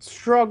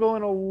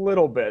struggling a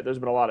little bit. There's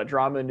been a lot of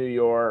drama in New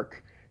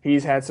York.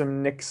 He's had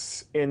some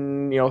nicks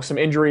in, some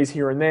injuries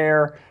here and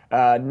there.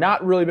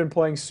 Not really been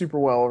playing super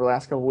well over the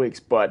last couple of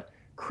weeks, but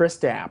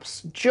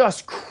Kristaps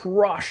just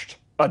crushed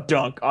a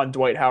dunk on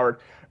Dwight Howard.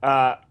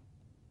 And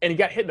he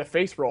got hit in the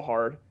face real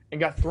hard and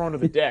got thrown to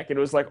the deck. And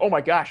it was like, oh my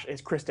gosh, is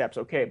Kristaps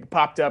okay? But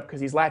popped up because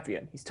he's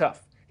Latvian. He's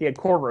tough. He had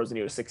cornrows when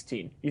he was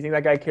 16. You think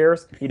that guy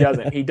cares? He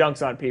doesn't. He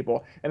dunks on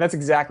people. And that's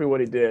exactly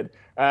what he did.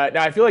 Now,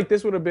 I feel like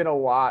this would have been a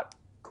lot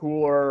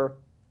cooler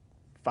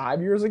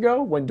 5 years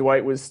ago when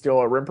Dwight was still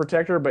a rim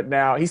protector, but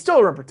now he's still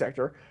a rim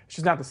protector. It's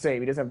just not the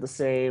same. He doesn't have the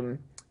same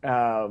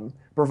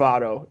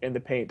bravado in the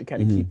paint to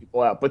kind of keep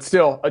people out. But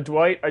still,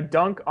 a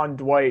dunk on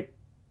Dwight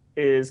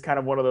is kind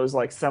of one of those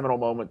like seminal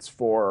moments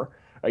for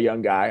a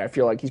young guy. I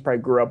feel like he's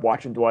probably grew up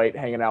watching Dwight,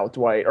 hanging out with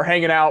Dwight, or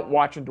hanging out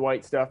watching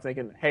Dwight stuff,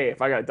 thinking, hey,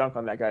 if I got a dunk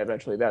on that guy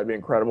eventually, that would be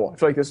incredible. I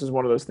feel like this is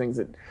one of those things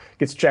that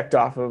gets checked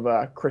off of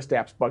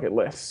Kristaps' bucket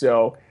list.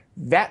 So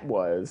that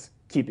was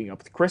Keeping Up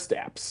with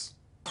Kristaps.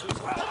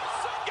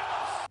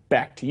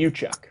 Back to you,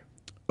 Chuck.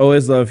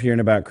 Always love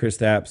hearing about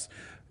Kristaps.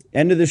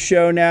 End of the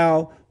show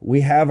now. We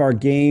have our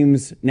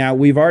games. Now,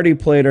 we've already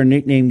played our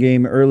nickname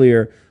game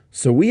earlier,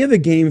 so we have a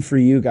game for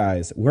you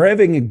guys. We're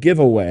having a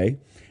giveaway.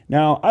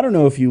 Now, I don't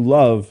know if you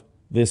love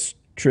this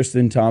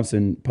Tristan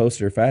Thompson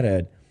poster,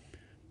 Fathead,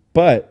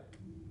 but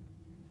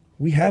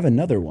we have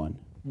another one.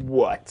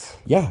 What?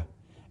 Yeah.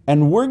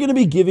 And we're going to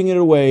be giving it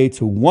away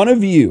to one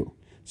of you.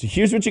 So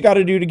here's what you got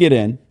to do to get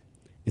in.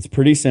 It's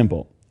pretty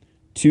simple.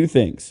 2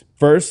 things.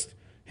 First,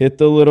 hit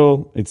the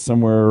little, it's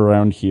somewhere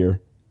around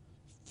here,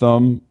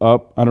 thumb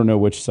up. I don't know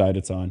which side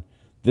it's on.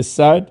 This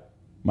side?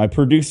 My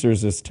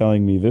producers is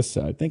telling me this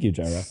side. Thank you,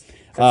 Jaira.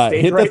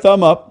 Hit the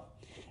thumb up.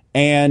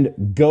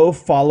 And go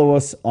follow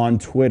us on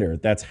Twitter.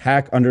 That's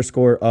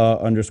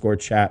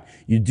hack_chat.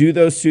 You do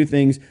those 2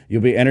 things,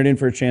 you'll be entered in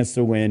for a chance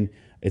to win.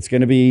 It's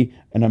going to be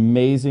an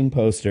amazing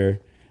poster.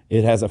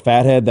 It has a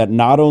fathead that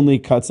not only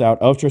cuts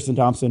out of Tristan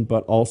Thompson,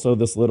 but also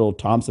this little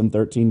Thompson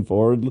 13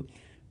 forward.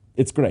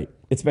 It's great.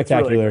 It's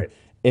spectacular. Really great.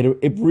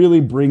 It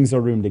really brings a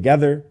room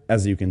together,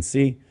 as you can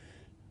see.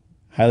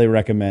 Highly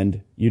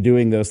recommend you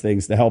doing those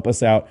things to help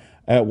us out.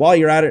 While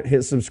you're at it,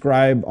 hit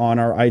subscribe on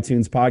our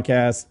iTunes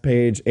podcast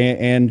page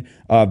and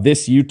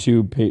this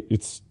YouTube page.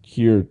 It's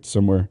here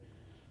somewhere.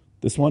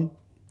 This one?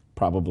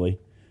 Probably.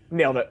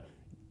 Nailed it.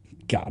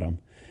 Got him.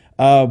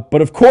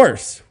 But of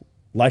course,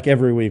 like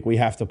every week, we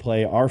have to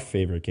play our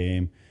favorite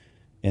game.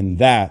 And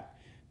that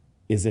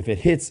is If It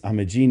Hits, I'm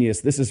a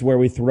Genius. This is where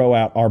we throw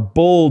out our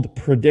bold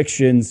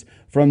predictions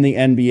from the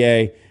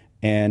NBA.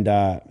 And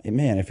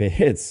man, if it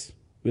hits,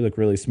 we look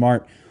really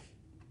smart.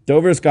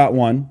 Dover's got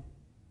one.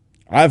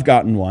 I've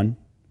gotten one.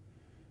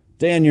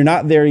 Dan, you're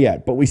not there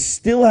yet, but we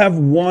still have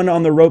one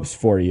on the ropes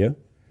for you.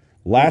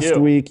 Last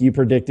week, you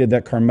predicted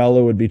that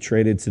Carmelo would be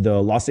traded to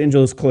the Los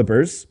Angeles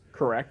Clippers.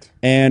 Correct.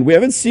 And we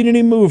haven't seen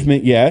any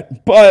movement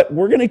yet, but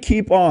we're going to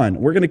keep on.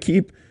 We're going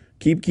to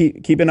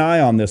keep an eye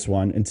on this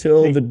one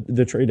until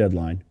the trade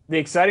deadline. The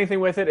exciting thing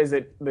with it is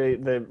that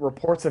the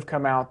reports have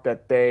come out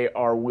that they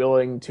are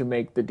willing to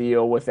make the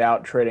deal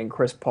without trading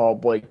Chris Paul,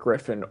 Blake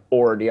Griffin,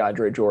 or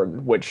DeAndre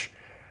Jordan, which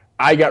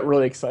I got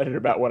really excited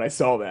about when I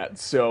saw that.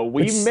 So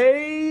we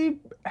may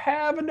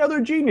have another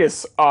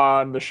genius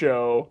on the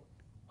show,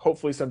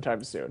 hopefully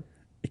sometime soon.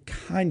 It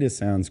kind of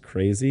sounds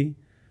crazy.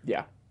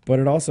 Yeah. But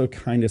it also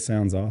kind of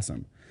sounds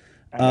awesome.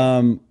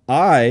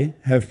 I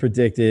have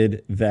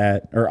predicted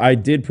that, or I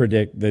did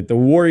predict that the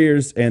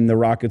Warriors and the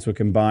Rockets would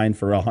combine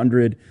for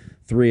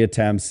 103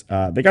 attempts.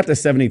 They got to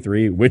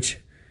 73, which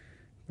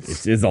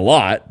is a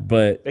lot,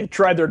 but They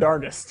tried their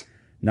darndest.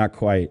 not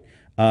quite.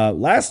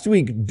 Last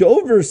week,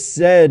 Dover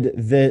said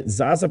that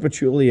Zaza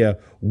Pachulia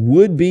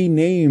would be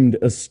named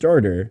a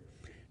starter,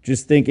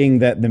 just thinking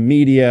that the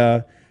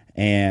media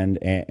and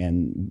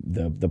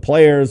the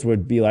players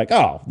would be like,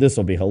 oh, this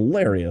will be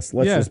hilarious.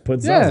 Let's just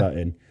put Zaza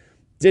in.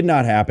 Did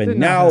not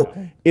happen.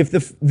 If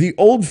the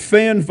old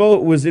fan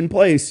vote was in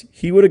place,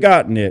 he would have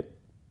gotten it.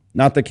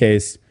 Not the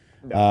case.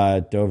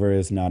 No. Dover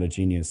is not a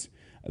genius.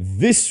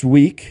 This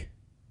week,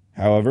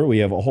 however, we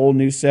have a whole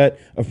new set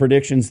of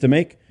predictions to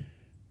make.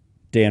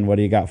 Dan, what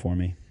do you got for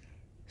me?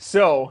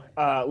 So,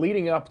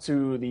 leading up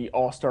to the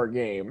All-Star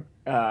game,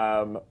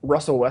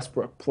 Russell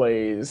Westbrook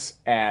plays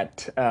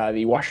at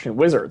the Washington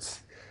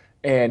Wizards,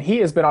 and he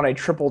has been on a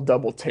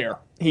triple-double tear.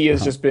 He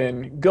has just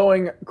been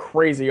going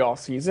crazy all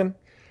season.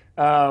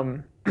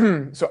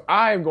 So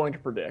I'm going to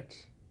predict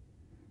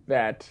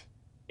that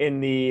in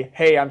the,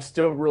 hey, I'm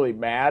still really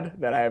mad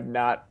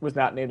that was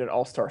not named an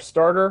All-Star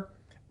starter,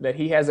 that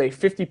he has a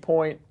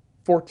 50-point,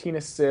 14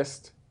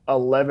 assist,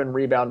 11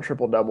 rebound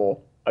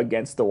triple-double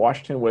against the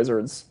Washington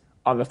Wizards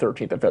on the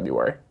 13th of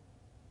February.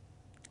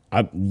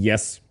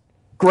 Yes.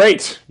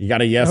 Great. You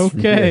got a yes.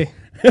 Okay.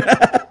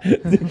 That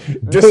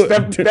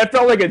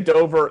felt like a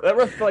Dover. That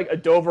felt like a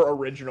Dover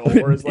original.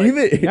 Whereas like,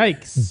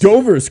 Yikes.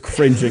 Dover's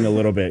cringing a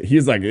little bit.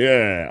 He's like,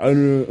 yeah, I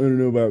don't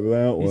know about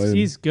that one.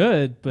 He's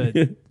good, but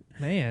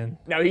man.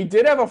 now he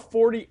did have a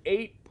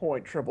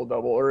 48-point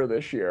triple-double earlier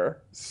this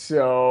year,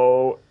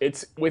 so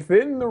it's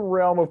within the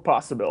realm of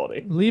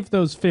possibility. Leave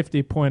those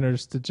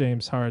 50-pointers to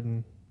James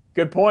Harden.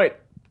 Good point.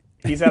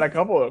 He's had a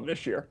couple of them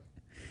this year.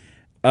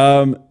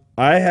 I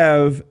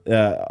have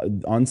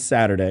on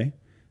Saturday,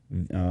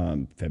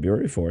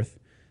 February 4th,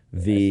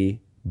 the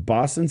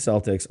Boston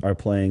Celtics are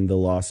playing the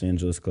Los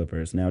Angeles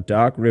Clippers. Now,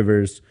 Doc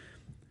Rivers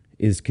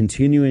is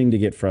continuing to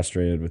get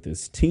frustrated with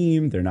his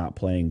team. They're not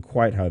playing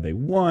quite how they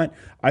want.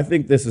 I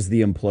think this is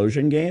the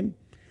implosion game.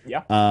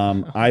 Yeah.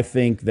 I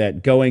think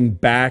that going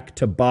back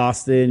to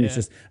Boston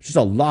is just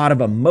a lot of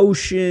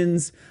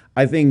emotions.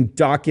 I think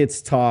Doc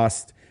gets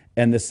tossed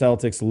and the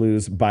Celtics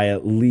lose by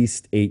at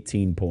least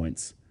 18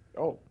 points.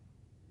 Oh.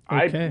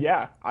 Okay.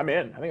 I'm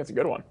in. I think it's a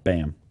good one.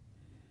 Bam.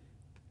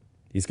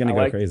 He's going to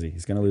go crazy.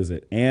 He's going to lose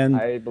it. And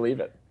I believe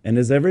it. And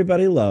as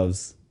everybody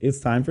loves, it's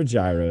time for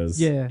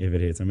gyros. Yeah. If it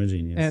hits, I'm a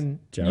genius. And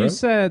Gyro? you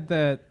said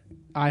that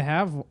I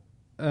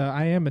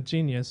am a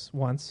genius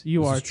once.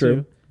 You are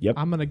true. too. Yep.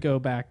 I'm going to go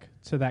back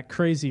to that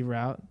crazy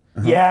route.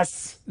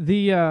 Yes.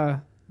 The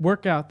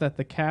workout that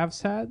the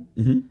Cavs had,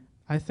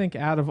 I think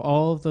out of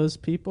all of those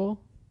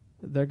people,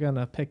 they're going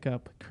to pick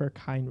up Kirk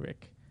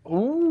Heinrich.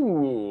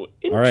 Ooh,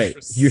 All right.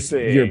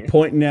 interesting. You're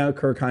pointing out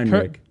Kirk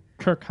Heinrich.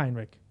 Kirk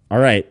Heinrich. All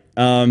right.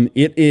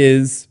 It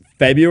is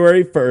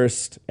February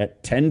 1st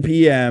at 10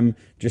 p.m.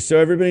 Just so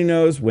everybody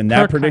knows, when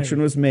that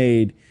prediction was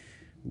made,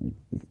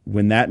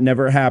 when that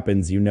never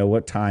happens, you know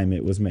what time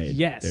it was made.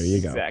 Yes. There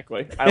you go.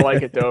 Exactly. I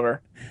like it,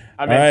 Dover.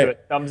 I'm All into right.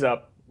 it. Thumbs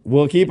up.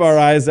 We'll keep our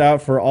eyes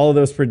out for all of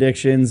those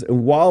predictions.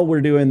 And while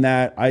we're doing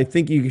that, I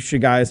think you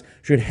guys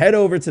should head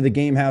over to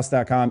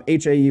thegamehouse.com,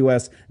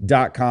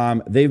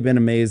 HAUS.com. They've been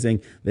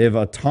amazing. They have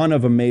a ton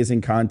of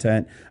amazing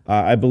content.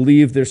 I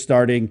believe they're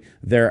starting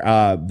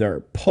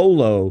their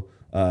polo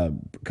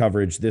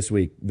coverage this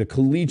week, the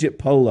collegiate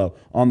polo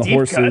on the Deep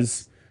horses.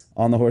 cuts.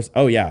 On the horse.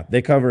 Oh, yeah.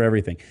 They cover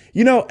everything.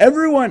 You know,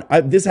 everyone,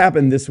 this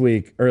happened this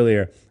week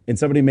earlier, and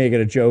somebody made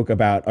a joke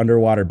about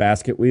underwater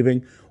basket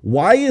weaving.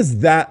 Why is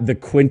that the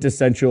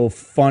quintessential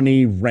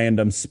funny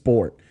random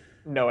sport?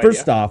 No idea.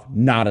 First off,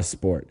 not a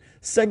sport.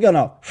 Second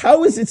off,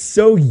 how is it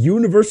so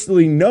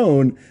universally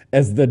known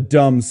as the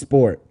dumb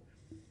sport?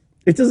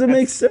 It doesn't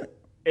make sense.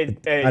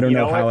 I don't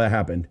know how it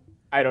happened.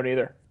 I don't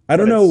either. I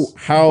don't know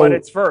how but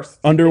it's first.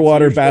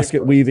 underwater It's usually basket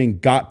first. weaving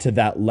got to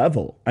that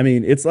level. I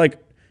mean, it's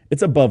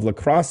above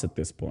lacrosse at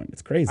this point.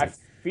 It's crazy. I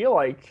feel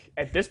like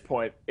at this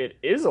point it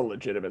is a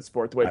legitimate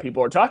sport the way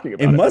people are talking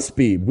about It it. must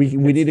be. We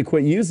need to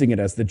quit using it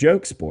as the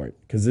joke sport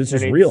because it's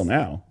just real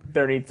now.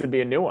 There needs to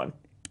be a new one.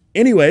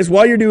 Anyways,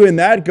 while you're doing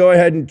that, go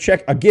ahead and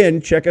check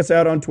us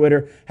out on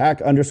Twitter,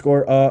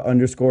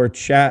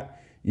 hack_chat.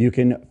 You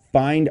can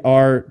find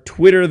our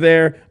Twitter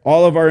there.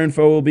 All of our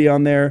info will be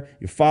on there.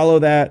 You follow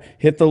that,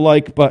 hit the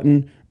like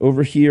button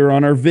over here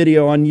on our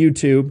video on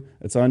YouTube.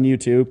 It's on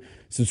YouTube.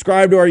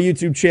 Subscribe to our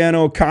YouTube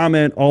channel,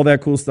 comment, all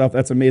that cool stuff.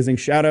 That's amazing.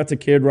 Shout out to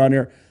Kid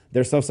Runner.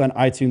 Their stuff's on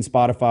iTunes,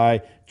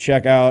 Spotify.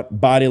 Check out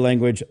Body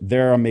Language.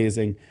 They're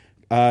amazing.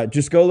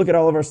 Just go look at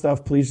all of our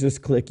stuff. Please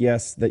just click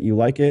yes that you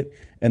like it.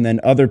 And then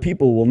other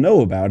people will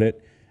know about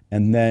it.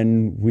 And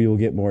then we will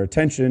get more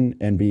attention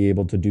and be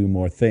able to do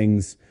more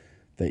things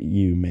that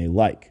you may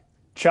like.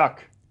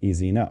 Chuck.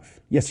 Easy enough.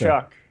 Yes, sir.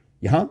 Chuck.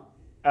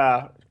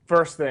 Yeah?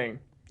 First thing.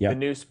 Yeah. The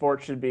new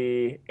sport should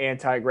be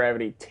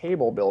anti-gravity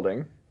table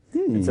building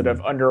instead of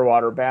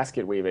underwater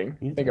basket weaving.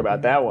 Think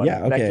about that one.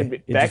 Yeah,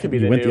 okay. That could be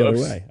You the went new the other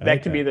way. I that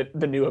like could be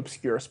the new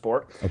obscure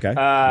sport. Okay,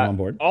 I'm on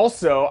board.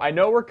 Also, I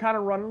know we're kind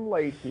of running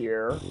late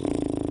here,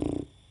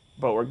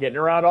 but we're getting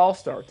around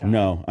All-Star time.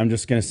 No, I'm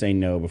just going to say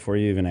no before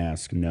you even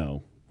ask.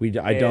 No.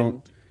 I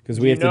don't, because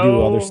do we you have to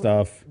do other know-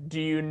 stuff. Do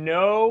you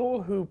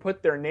know who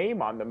put their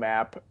name on the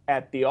map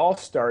at the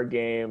All-Star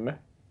game?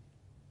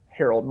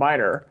 Harold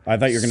Miner. I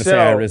thought you were going to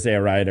say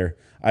Isaiah Ryder.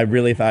 I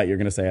really thought you were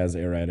going to say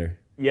Isaiah Ryder.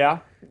 Yeah,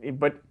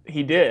 but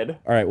he did. All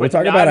right, we'll But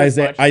talk not about as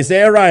Isaiah. much.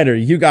 Isaiah Ryder,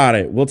 you got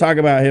it. We'll talk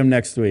about him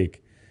next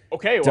week.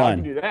 Okay, well, Done. I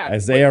can do that.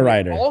 Isaiah But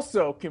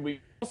Ryder. Can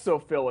we also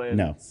fill in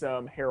No.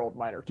 some Harold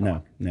Miner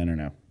talk?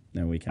 No,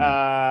 we can't.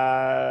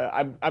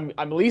 I'm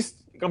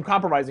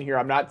compromising here.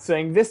 I'm not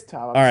saying this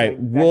time. All right,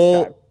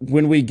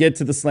 when we get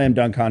to the slam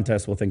dunk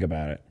contest, we'll think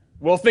about it.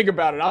 We'll think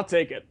about it. I'll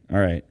take it. All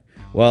right.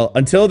 Well,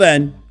 until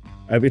then,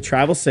 I hope you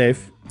travel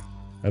safe.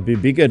 I hope you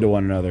be good to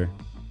one another.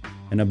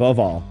 And above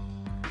all,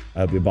 I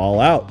hope you ball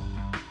out.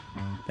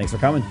 Thanks for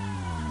coming.